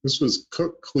was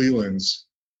Cook Cleland's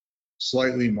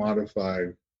slightly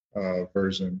modified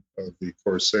version of the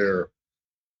Corsair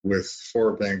with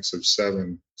 4 banks of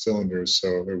 7 cylinders.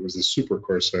 So it was a super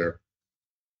Corsair.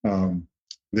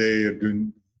 They had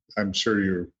been, I'm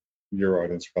sure your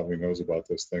audience probably knows about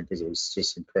this thing because it was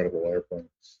just an incredible airplane.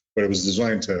 But it was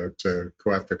designed to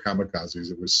go after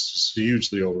kamikazes. It was just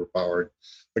hugely overpowered,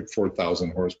 like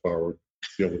 4,000 horsepower, would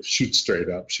be able to shoot straight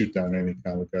up, shoot down any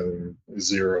kamikaze,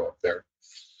 0 up there,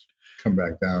 come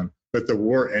back down. But the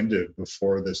war ended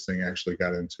before this thing actually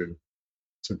got into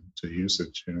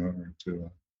usage, or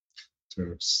to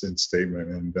statement.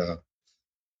 And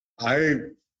I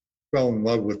fell in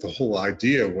love with the whole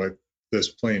idea of what this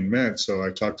plane meant. So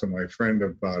I talked to my friend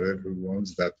about it, who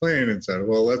owns that plane, and said,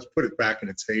 well, let's put it back in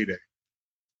its heyday.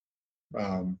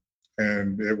 And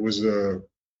it was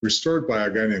restored by a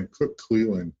guy named Cook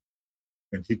Cleland,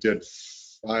 and he did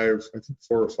 4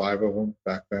 or 5 of them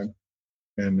back then.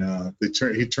 And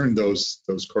he turned those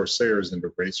Corsairs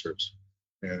into racers.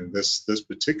 And this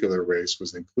particular race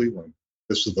was in Cleveland.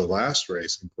 This was the last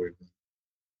race in Cleveland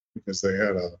because they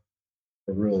had a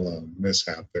real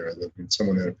mishap there.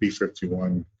 Someone in a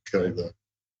P-51 killed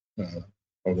a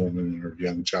woman or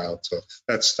young child, so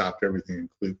that stopped everything in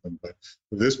Cleveland. But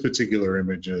this particular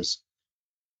image is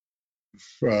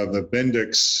the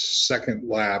Bendix second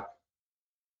lap.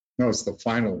 No, it's the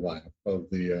final lap of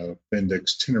the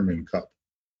Bendix Tinnerman Cup,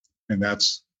 and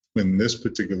that's when this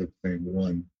particular plane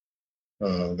won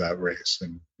that race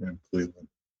in Cleveland.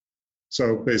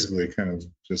 So basically, kind of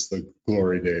just the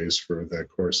glory days for that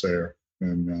Corsair.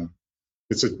 And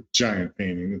it's a giant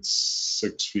painting. It's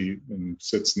 6 feet and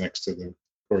sits next to the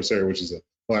Corsair, which is a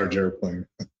large airplane.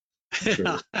 Sure.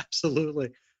 Yeah,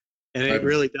 absolutely. And it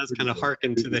really does kind of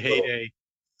harken to the heyday.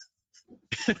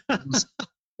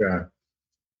 Yeah.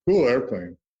 Cool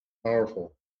airplane.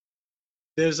 Powerful.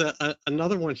 There's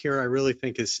another one here I really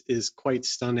think is quite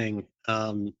stunning,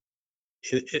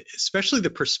 especially the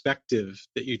perspective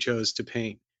that you chose to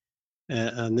paint.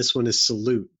 And this one is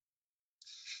Salute.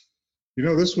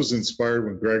 This was inspired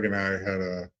when Greg and I had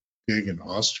a gig in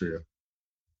Austria a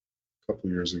couple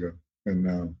of years ago.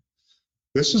 And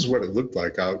this is what it looked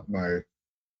like out where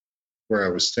I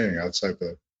was staying, outside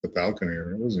the balcony.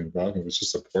 Or it wasn't a balcony, it was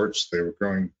just a porch. They were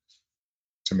growing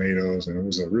tomatoes, and it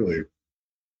was a really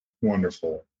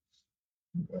wonderful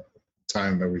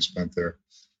time that we spent there.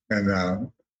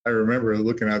 And I remember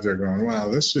looking out there going, wow,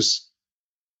 this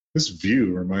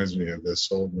view reminds me of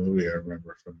this old movie I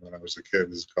remember from when I was a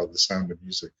kid. It's called The Sound of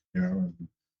Music, and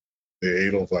the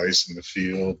Edelweiss in the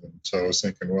field. And so I was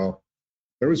thinking, well,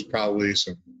 there was probably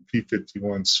some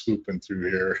P-51 swooping through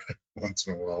here once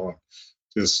in a while.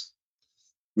 This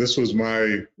was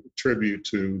my tribute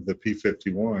to the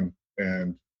P-51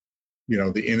 and,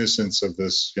 the innocence of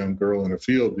this young girl in a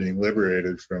field being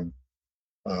liberated from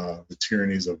the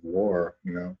tyrannies of war.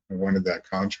 I wanted that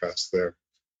contrast there.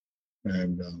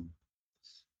 And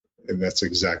that's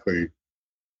exactly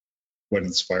what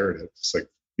inspired it. It's like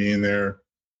being there,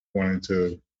 wanting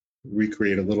to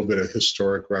recreate a little bit of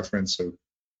historic reference of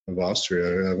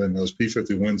Austria, and those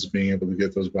P-51s being able to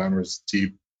get those bombers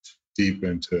deep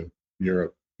into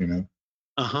Europe,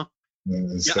 Uh-huh.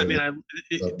 Yeah,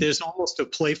 there's almost a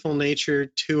playful nature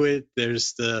to it.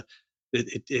 There's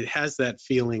it has that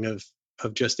feeling of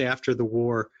just after the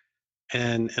war.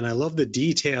 And I love the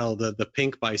detail, the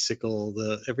pink bicycle,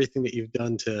 everything that you've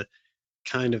done to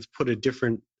kind of put a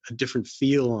different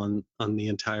feel on the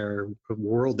entire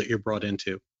world that you're brought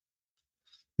into.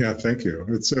 Yeah, thank you.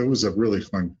 It was a really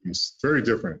fun piece, very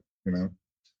different,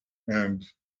 and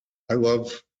I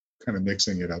love kind of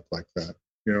mixing it up like that.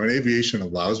 And aviation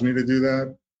allows me to do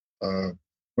that.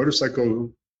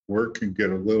 Motorcycle work can get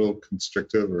a little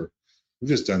constrictive, or I've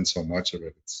just done so much of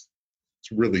it. It's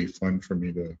really fun for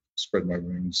me to spread my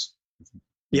wings.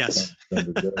 Yes,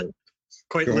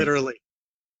 quite literally.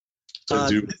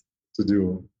 To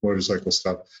do motorcycle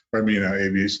stuff.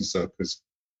 Aviation stuff, because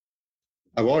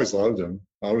I've always loved them.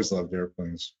 I always loved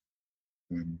airplanes.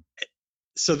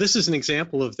 So this is an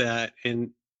example of that,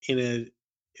 in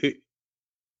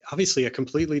obviously a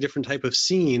completely different type of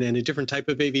scene and a different type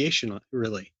of aviation,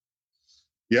 really.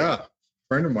 Yeah, a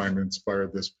friend of mine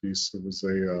inspired this piece. It was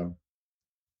it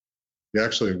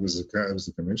was a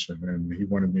commission, and he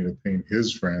wanted me to paint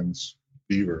his friend's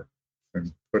beaver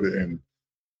and put it in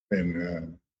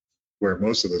where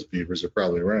most of those beavers are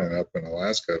probably running up in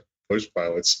Alaska, push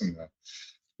pilots. And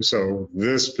so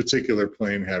this particular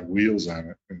plane had wheels on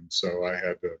it, and so I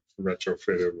had to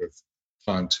retrofit it with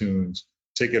pontoons,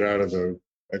 take it out of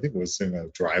I think it was in a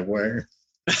driveway.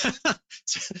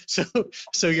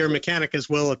 So you're a mechanic as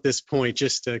well at this point,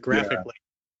 just graphically.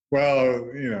 Yeah. Well,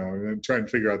 and try and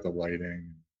figure out the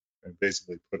lighting and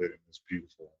basically put it in this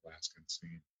beautiful Alaskan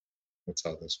scene. That's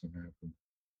how this one happened.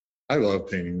 I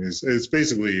love painting. It's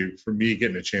basically for me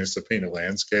getting a chance to paint a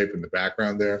landscape in the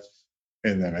background there,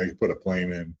 and then I put a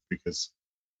plane in because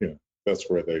that's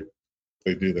where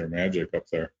they do their magic up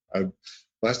there.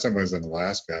 Last time I was in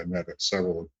Alaska, I met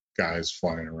several guys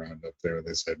flying around up there.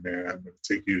 They said, "Man, I'm going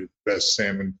to take you to the best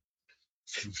salmon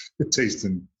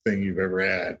tasting thing you've ever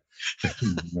had."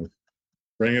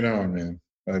 Bring it on, man.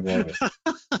 I love it.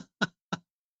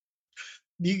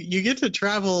 You get to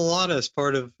travel a lot as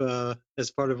part of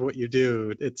what you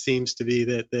do. It seems to be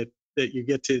that you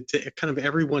get to kind of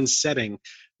everyone's setting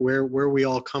where we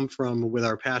all come from with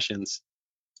our passions.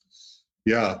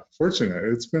 Yeah, fortunate.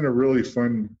 It's been a really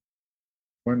fun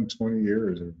 20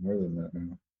 years or more than that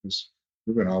now.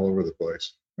 We've been all over the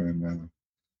place, and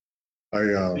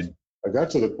I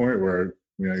got to the point where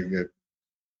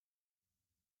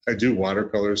I do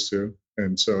watercolors too,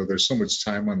 and so there's so much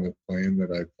time on the plane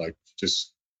that I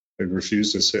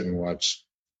refuse to sit and watch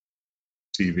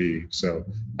TV. So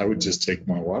I would just take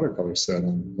my watercolor set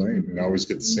on the plane and always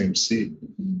get the same seat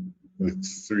with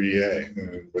 3A,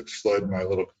 and it would flood my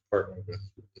little compartment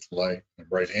with light. I'm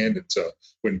right-handed, so it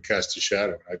wouldn't cast a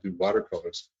shadow. I do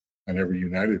watercolors on every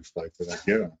United flight that I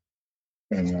get on,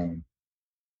 and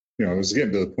it was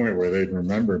getting to the point where they'd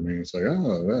remember me. It's like,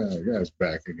 oh, that guy's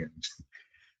back again.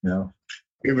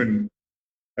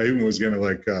 I even was going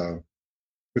to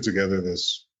put together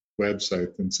this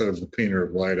website. Instead of the painter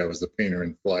of light, I was the painter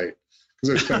in flight,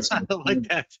 because I spent some I like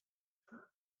that.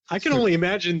 I can only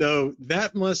imagine, though,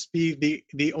 that must be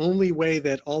the only way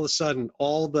that all of a sudden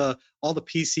all the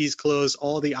PCs close,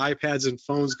 all the iPads and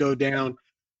phones go down,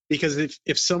 because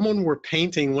if someone were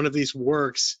painting one of these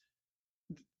works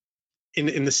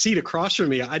in the seat across from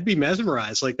me, I'd be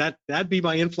mesmerized. Like that'd be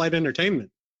my in-flight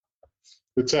entertainment.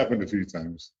 It's happened a few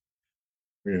times.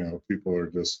 People are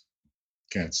just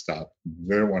can't stop.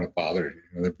 They don't want to bother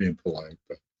you. They're being polite,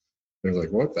 but they're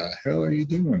like, "What the hell are you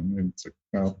doing?" And it's like,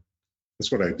 well,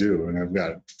 that's what I do, and I've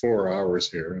got 4 hours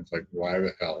here. And it's like, why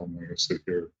the hell am I going to sit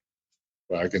here?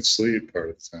 Well, I can sleep part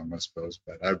of the time, I suppose,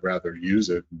 but I'd rather use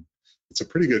it. And it's a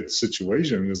pretty good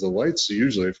situation because the lights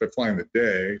usually, if I fly in the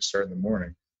day, start in the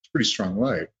morning, it's pretty strong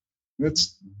light. And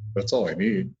that's all I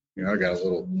need. I got a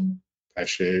little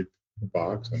pache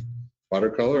box and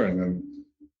watercolor, and then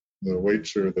the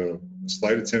wait or the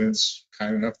flight attendant's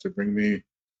kind enough to bring me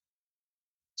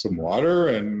some water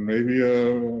and maybe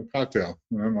a cocktail,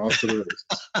 and I'm off to the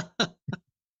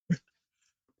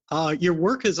races. Your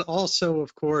work has also,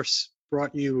 of course,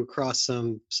 brought you across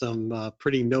some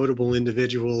pretty notable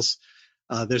individuals.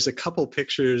 There's a couple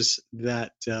pictures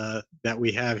that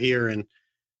we have here, and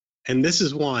this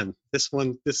is one. This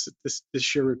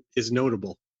sure is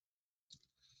notable.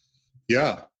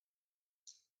 Yeah,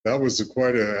 that was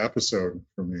quite an episode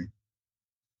for me.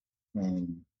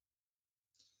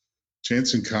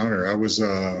 Chance encounter. I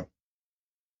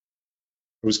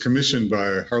was commissioned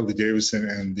by Harley Davidson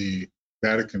and the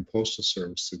Vatican Postal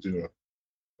Service to do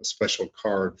a special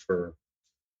card for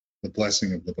the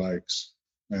blessing of the bikes,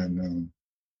 and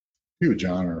huge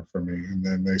honor for me. And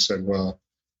then they said, well,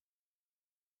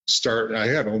 I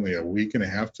had only a week and a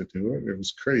half to do it. It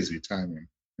was crazy timing.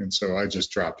 And so I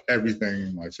just dropped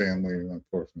everything, my family, my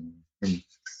poor family.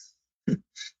 And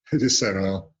I just said,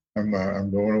 well, I'm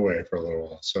going away for a little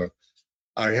while. So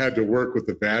I had to work with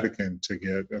the Vatican to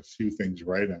get a few things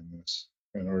right on this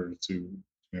in order to,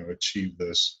 achieve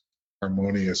this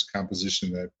harmonious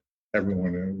composition that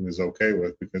everyone was okay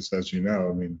with. Because, as you know,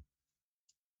 I mean,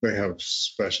 they have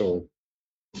special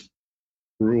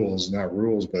rules, not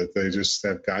rules, but they just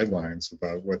have guidelines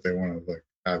about what they want to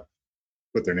have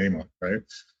put their name on, right?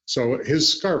 So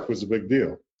his scarf was a big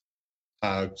deal.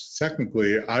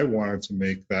 Technically, I wanted to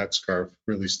make that scarf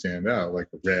really stand out, like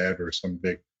a red or some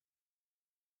big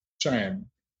giant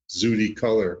zooty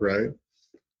color, right?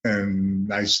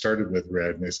 And I started with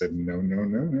red, and they said, no, you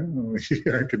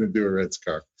aren't going to do a red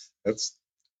scarf. That's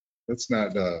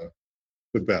not the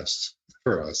best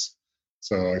for us.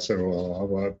 So I said, well, how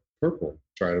about purple?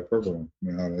 Try the purple one.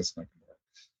 No, that's not going to work.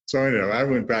 So I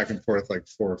went back and forth like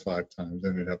 4 or 5 times,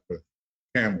 ended up with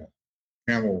camel.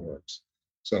 Camel works.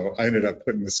 So I ended up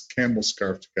putting this camel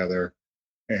scarf together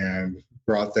and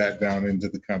brought that down into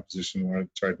the composition where I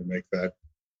tried to make that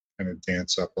kind of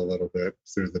dance up a little bit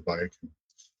through the bike.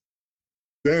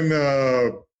 Then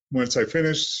once I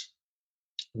finished,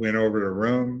 went over to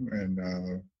Rome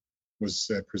and was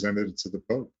presented to the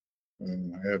Pope.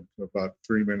 And I had about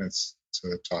 3 minutes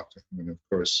to talk to him. And of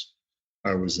course,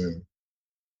 I was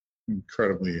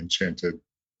incredibly enchanted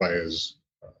by his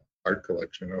art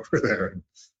collection over there. And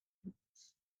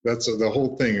that's the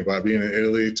whole thing about being in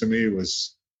Italy to me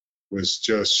was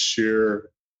just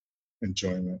sheer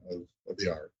enjoyment of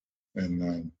the art.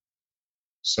 And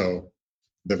So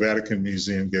the Vatican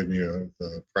Museum gave me a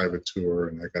private tour,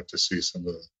 and I got to see some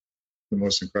of the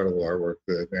most incredible artwork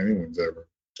that anyone's ever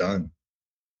done.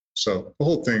 So the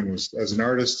whole thing was, as an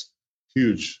artist,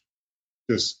 huge,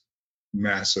 just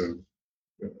massive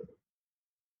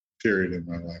period in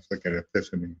my life, like an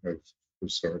epiphany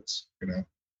of sorts, you know.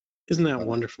 Isn't that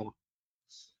wonderful?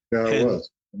 Yeah, it And was.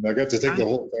 And I got to take the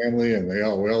whole family, and they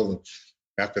all, well,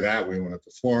 after that, we went up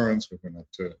to Florence, we went up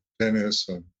to Venice,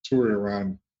 and toured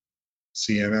around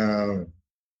Siena, and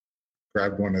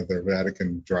grabbed one of their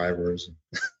Vatican drivers,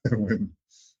 and went,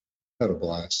 had a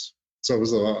blast. So it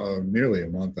was nearly a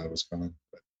month I was gone,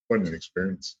 but what an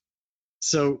experience.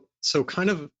 so kind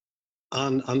of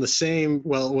on the same,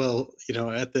 well, you know,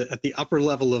 at the upper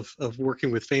level of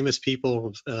working with famous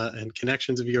people and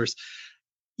connections of yours,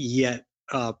 yet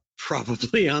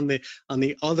probably on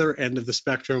the other end of the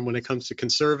spectrum when it comes to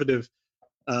conservative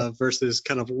versus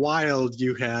kind of wild,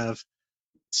 you have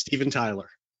Steven Tyler.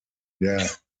 Yeah,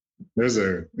 there's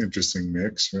an interesting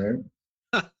mix, right?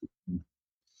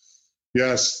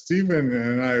 Yeah, Stephen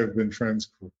and I have been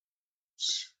friends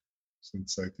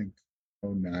since I think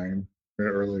 '09, or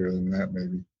earlier than that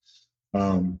maybe.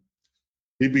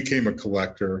 He became a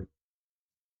collector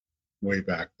way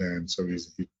back then, so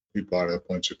he bought a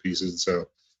bunch of pieces. So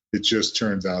it just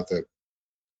turns out that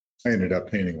I ended up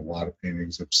painting a lot of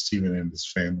paintings of Stephen and his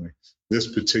family.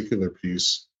 This particular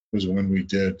piece was one we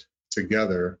did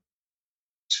together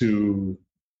to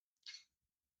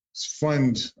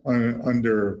fund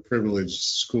underprivileged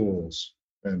schools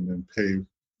and pay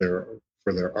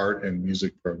for their art and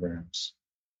music programs,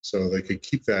 so they could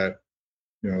keep that,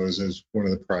 you know, as one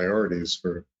of the priorities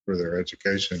for their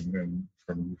education and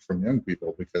from young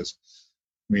people. Because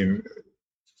I mean,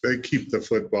 they keep the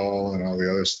football and all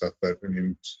the other stuff, but I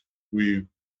mean, we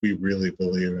really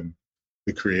believe in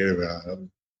the creative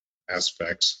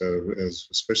aspects of,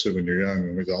 especially when you're young,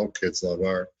 and all kids love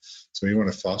art, so we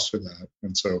want to foster that.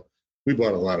 And so we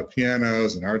bought a lot of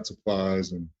pianos and art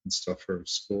supplies and stuff for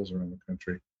schools around the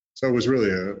country. So it was really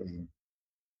a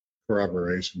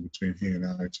corroboration between he and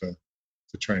I to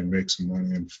try and make some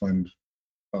money and fund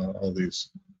all these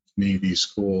needy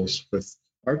schools with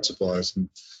art supplies and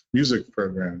music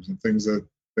programs and things that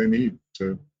they need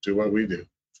to do what we do.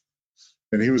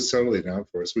 And he was totally down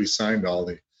for us. We signed all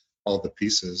the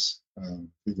pieces. I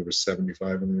think there were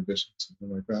 75 in the edition,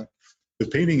 something like that. The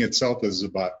painting itself is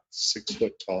about 6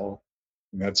 foot tall,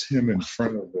 and that's him in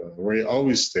front of where he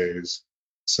always stays,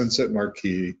 Sunset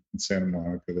Marquee in Santa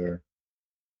Monica there.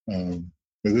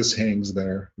 This hangs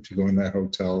there. If you go in that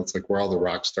hotel, it's like where all the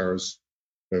rock stars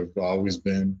have always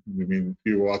been. I mean,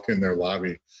 if you walk in their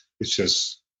lobby, it's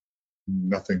just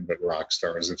nothing but rock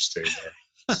stars have stayed there.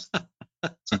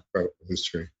 It's incredible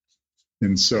history.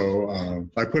 And so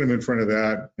I put him in front of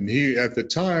that, and he at the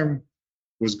time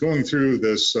was going through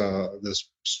this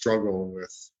struggle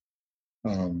with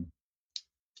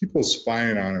people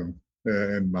spying on him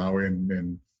in Maui and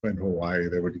in Hawaii.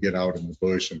 They would get out in the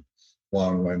bush and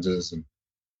long lenses and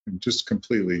just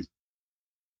completely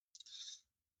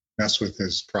mess with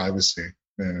his privacy,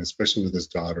 and especially with his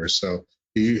daughter. So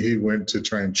he went to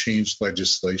try and change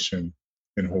legislation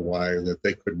in Hawaii that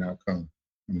they could not come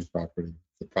on the property,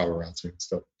 the paparazzi and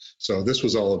stuff. So this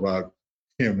was all about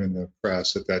him in the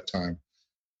press at that time,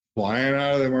 flying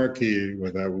out of the marquee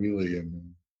with that wheelie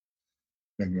and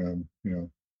you know,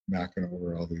 knocking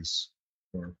over all these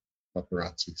poor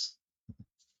paparazzis.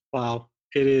 Wow,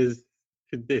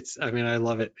 it's, I mean, I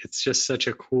love it. It's just such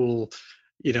a cool,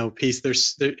 you know, piece.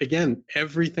 Again,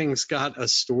 everything's got a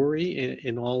story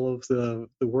in all of the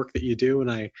work that you do, and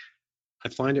I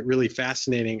find it really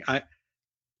fascinating.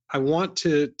 I want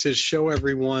to show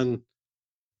everyone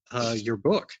your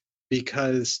book,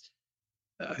 because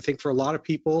I think for a lot of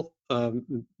people,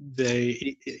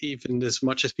 they, even as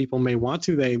much as people may want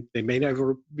to, they may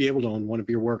never be able to own one of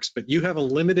your works. But you have a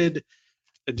limited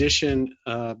edition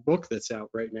book that's out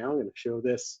right now. I'm going to show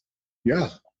this. Yeah,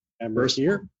 First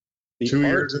here, The 2 Art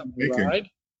years of in the making. Ride.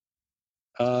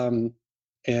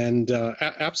 And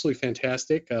absolutely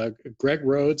fantastic. Greg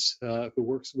Rhodes, who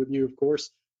works with you, of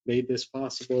course, made this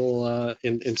possible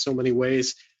in so many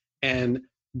ways. And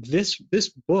this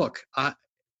book,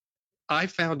 I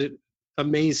found it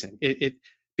amazing. It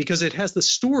because it has the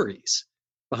stories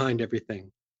behind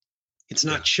everything. It's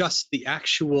not just the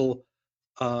actual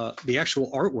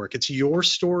artwork. It's your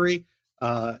story.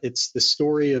 It's the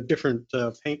story of different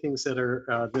paintings that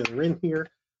are in here.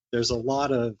 There's a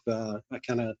lot of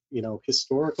kind of, you know,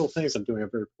 historical things. I'm doing a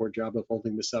very poor job of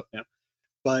holding this up now,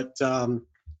 but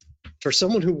for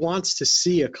someone who wants to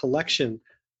see a collection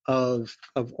of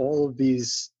all of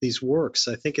these works,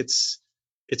 I think it's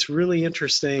it's really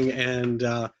interesting and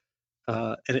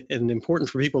important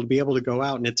for people to be able to go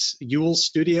out. And it's Yule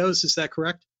Studios, is that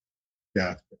correct?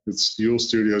 Yeah, it's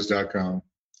UHLstudios.com.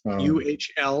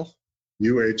 UHL.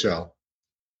 UHL.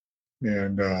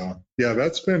 And yeah,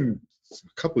 that's been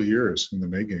a couple of years in the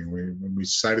making. When we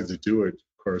decided to do it,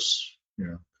 of course,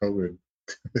 COVID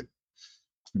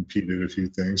impeded a few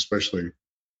things, especially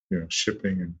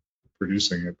shipping and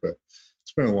producing it. But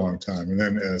it's been a long time, and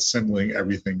then assembling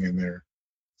everything in there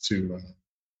to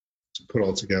put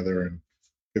all together and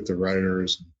get the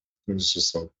writers. It was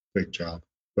just a big job,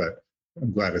 but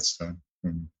I'm glad it's done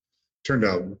and turned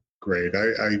out great.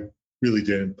 I really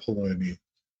didn't pull any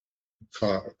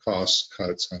cost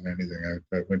cuts on anything.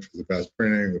 I went for the best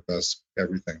printing, the best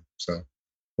everything. So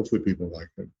hopefully people like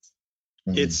it.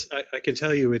 I can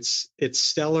tell you it's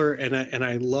stellar, and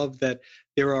I love that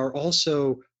there are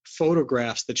also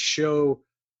photographs that show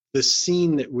the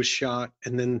scene that was shot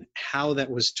and then how that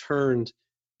was turned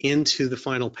into the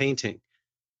final painting.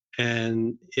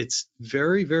 And it's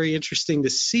very, very interesting to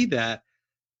see that.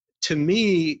 To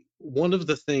me, one of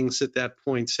the things that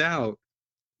points out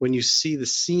when you see the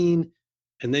scene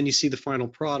and then you see the final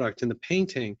product in the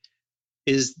painting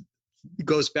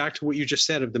goes back to what you just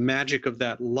said of the magic of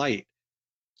that light,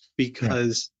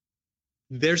 because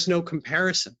there's no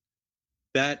comparison.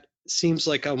 That seems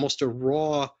like almost a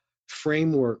raw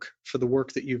framework for the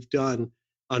work that you've done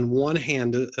on one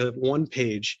hand, one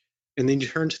page, and then you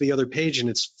turn to the other page and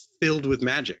it's filled with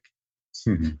magic.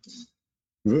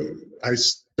 I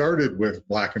started with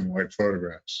black and white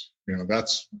photographs.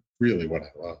 That's really what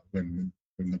I love. And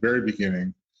in the very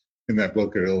beginning, in that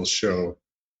book, it'll show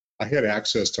I had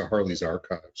access to Harley's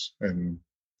archives, and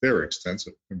they were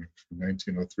extensive. I mean, from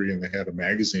 1903, and they had a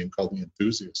magazine called The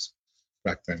Enthusiast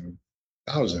back then.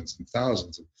 Thousands and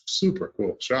thousands of super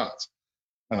cool shots.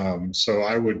 So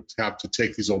I would have to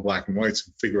take these old black and whites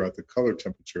and figure out the color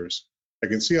temperatures. I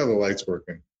can see how the light's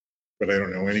working, but I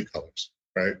don't know any colors,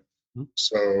 right? Mm-hmm.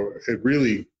 So it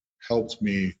really helped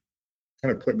me,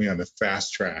 kind of put me on the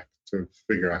fast track to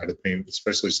figure out how to paint,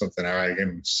 especially something I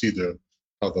can see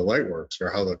how the light works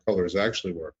or how the colors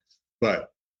actually work.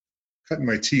 But cutting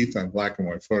my teeth on black and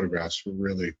white photographs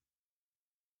really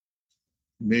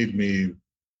made me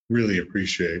really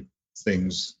appreciate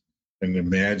things and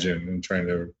imagine and trying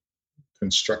to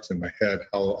construct in my head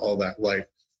how all that light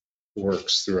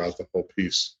works throughout the whole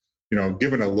piece.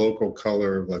 Given a local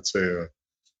color, let's say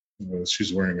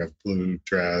she's wearing a blue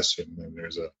dress and then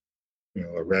there's a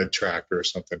red tractor or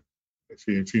something.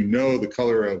 If you know the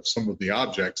color of some of the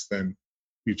objects, then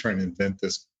you try and invent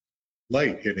this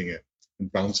light hitting it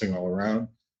and bouncing all around.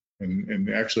 And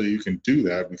actually you can do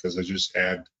that because I just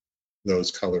add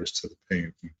those colors to the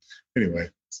paint. Anyway,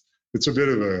 it's a bit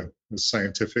of a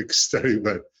scientific study,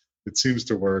 but it seems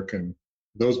to work. And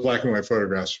those black and white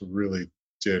photographs really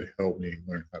did help me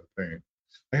learn how to paint.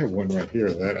 I have one right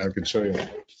here that I can show you.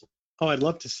 Oh, I'd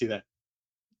love to see that.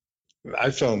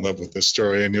 I fell in love with this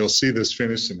story, and you'll see this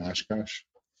finished in Oshkosh,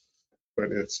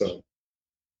 but it's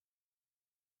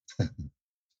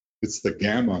it's the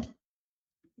Gamma.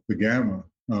 The Gamma.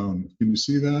 Can you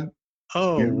see that?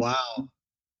 Oh, Gamma? wow.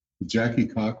 Jackie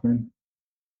Cochran.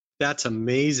 That's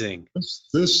amazing.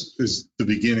 This is the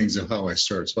beginnings of how I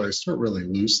start. So I start really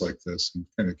loose like this and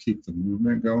kind of keep the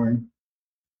movement going.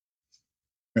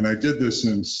 And I did this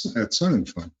at Sun and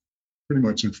Fun, pretty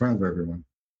much in front of everyone.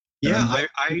 Yeah,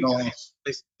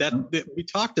 we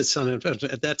talked at Sun and Fun.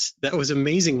 That was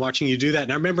amazing watching you do that.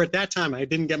 And I remember at that time I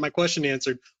didn't get my question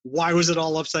answered. Why was it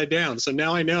all upside down? So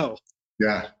now I know.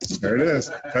 Yeah, there it is.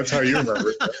 That's how you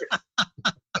remember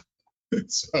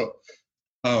it. So,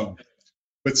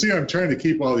 but see, I'm trying to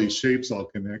keep all these shapes all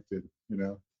connected,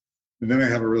 and then I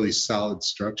have a really solid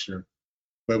structure.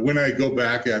 But when I go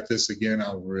back at this again,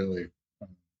 I'll really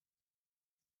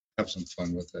have some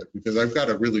fun with it because I've got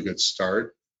a really good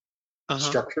start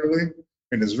structurally,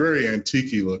 and it's very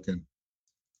antique-y looking.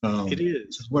 It is.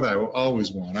 Which is what I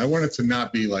always want. I want it to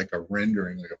not be like a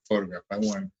rendering, like a photograph. I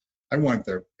want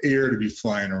the air to be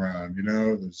flying around.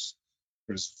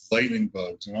 There's lightning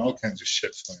bugs and all kinds of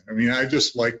shit flying. I mean, I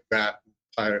just like that,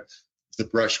 the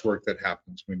brushwork that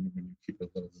happens when you keep it a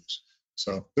little loose.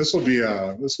 So this will be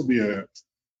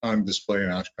on display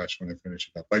in Oshkosh when I finish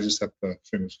it up. I just have to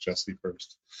finish Jesse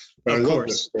first. But I love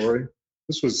this story.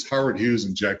 This was Howard Hughes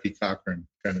and Jackie Cochran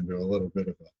kind of do a little bit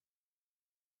of a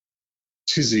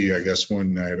tizzy, I guess,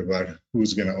 one night about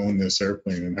who's going to own this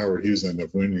airplane, and Howard Hughes ended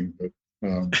up winning. But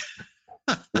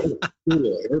what a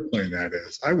cool airplane that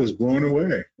is. I was blown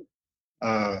away.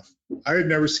 I had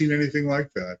never seen anything like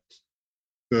that.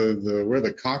 The where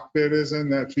the cockpit is in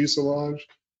that fuselage.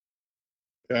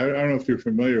 I don't know if you're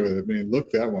familiar with it. I mean,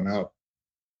 look that one up.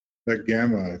 that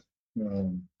gamma.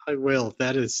 I will.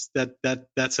 That's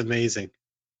amazing.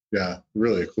 Yeah,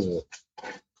 really cool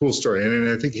story. And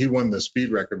I think he won the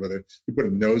speed record with it. He put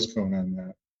a nose cone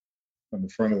on the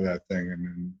front of that thing, and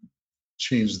then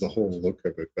changed the whole look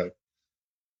of it. But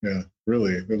yeah,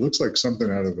 really, it looks like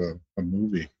something out of a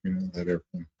movie. That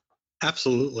airplane.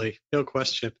 Absolutely, no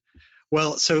question.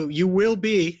 Well, so you will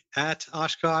be at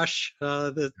Oshkosh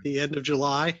the end of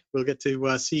July. We'll get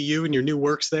to see you and your new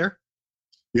works there.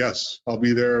 Yes, I'll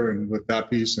be there, and with that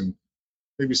piece and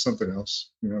maybe something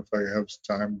else. If I have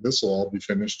time, this will all be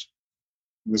finished.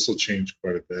 This will change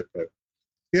quite a bit, but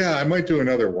yeah, I might do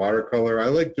another watercolor. I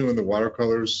like doing the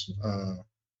watercolors. I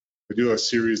do a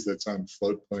series that's on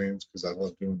float planes because I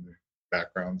love doing the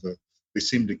backgrounds. They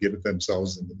seem to get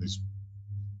themselves into these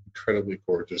incredibly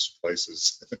gorgeous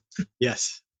places.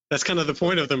 Yes, that's kind of the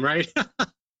point of them, right?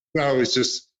 No, it's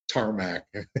just tarmac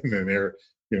and an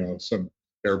some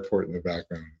airport in the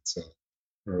background.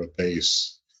 Or a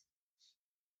base.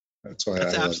 That's why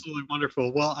that's absolutely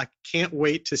wonderful. Well, I can't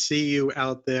wait to see you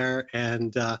out there,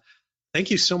 and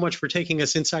thank you so much for taking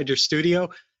us inside your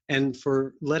studio and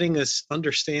for letting us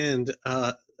understand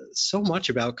so much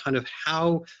about kind of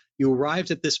how you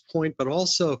arrived at this point, but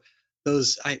also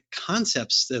those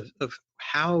concepts of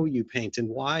how you paint and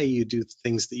why you do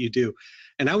things that you do.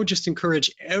 And I would just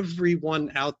encourage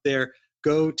everyone out there,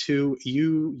 go to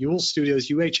Yule Studios,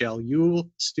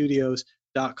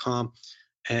 yulstudios.com,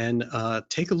 and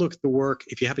take a look at the work.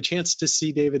 If you have a chance to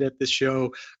see David at this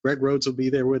show, Greg Rhodes will be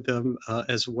there with them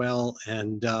as well.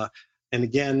 And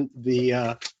again,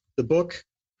 the book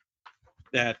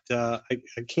that I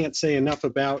can't say enough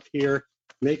about here.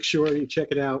 Make sure you check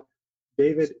it out.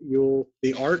 David Yule,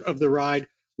 The Art of the Ride,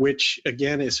 which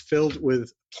again is filled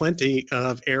with plenty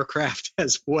of aircraft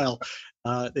as well.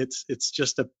 It's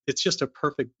just a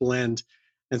perfect blend.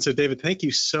 And so, David, thank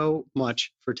you so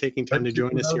much for taking time to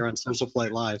join us here on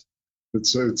SocialFlight Live.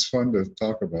 It's fun to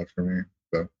talk about for me,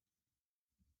 so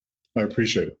I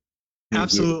appreciate it.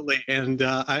 Absolutely. And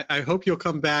I hope you'll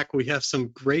come back. We have some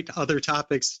great other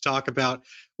topics to talk about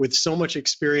with so much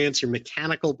experience, your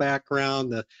mechanical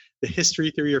background, the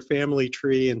history through your family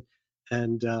tree, and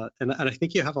I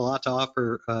think you have a lot to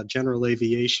offer general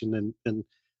aviation, and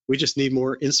we just need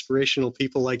more inspirational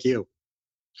people like you.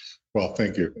 Well,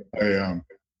 thank you.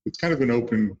 It's kind of an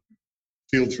open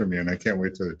field for me, and I can't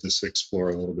wait to just explore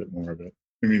a little bit more of it.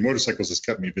 I mean, motorcycles has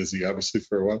kept me busy, obviously,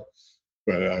 for a while.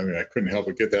 But I couldn't help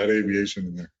but get that aviation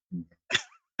in there.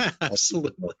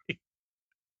 Absolutely.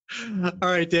 All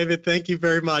right, David, thank you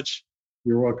very much.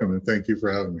 You're welcome, and thank you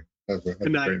for having me.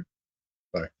 Good night.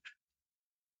 Bye.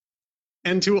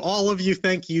 And to all of you,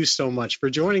 thank you so much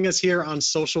for joining us here on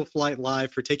SocialFlight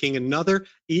Live, for taking another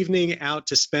evening out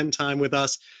to spend time with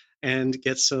us and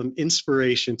get some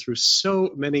inspiration through so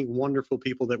many wonderful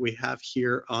people that we have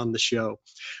here on the show.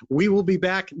 We will be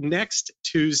back next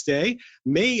Tuesday,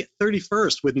 May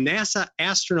 31st, with NASA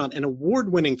astronaut and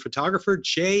award-winning photographer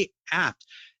Jay Apt.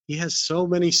 He has so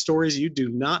many stories. You do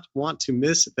not want to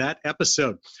miss that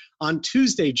episode. On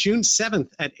Tuesday, June 7th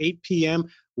at 8 p.m.,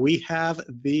 we have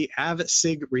the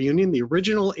AvSig reunion, the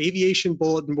original aviation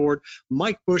bulletin board.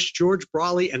 Mike Bush, George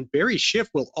Brawley, and Barry Schiff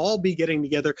will all be getting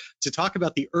together to talk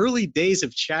about the early days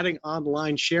of chatting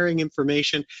online, sharing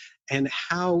information, and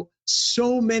how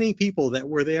so many people that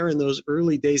were there in those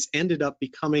early days ended up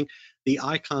becoming the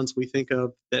icons we think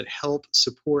of that help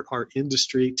support our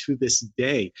industry to this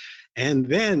day. And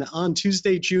then on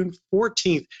Tuesday, June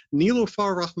 14th,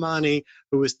 Niloufar Rahmani,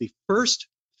 who is the first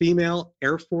female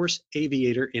Air Force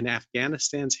aviator in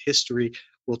Afghanistan's history,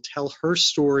 will tell her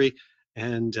story,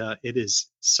 and it is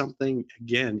something,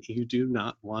 again, you do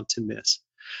not want to miss.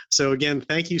 So again,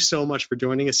 thank you so much for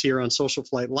joining us here on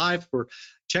SocialFlight Live, for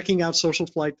checking out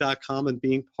socialflight.com and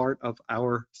being part of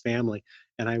our family.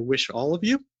 And I wish all of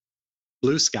you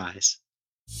blue skies.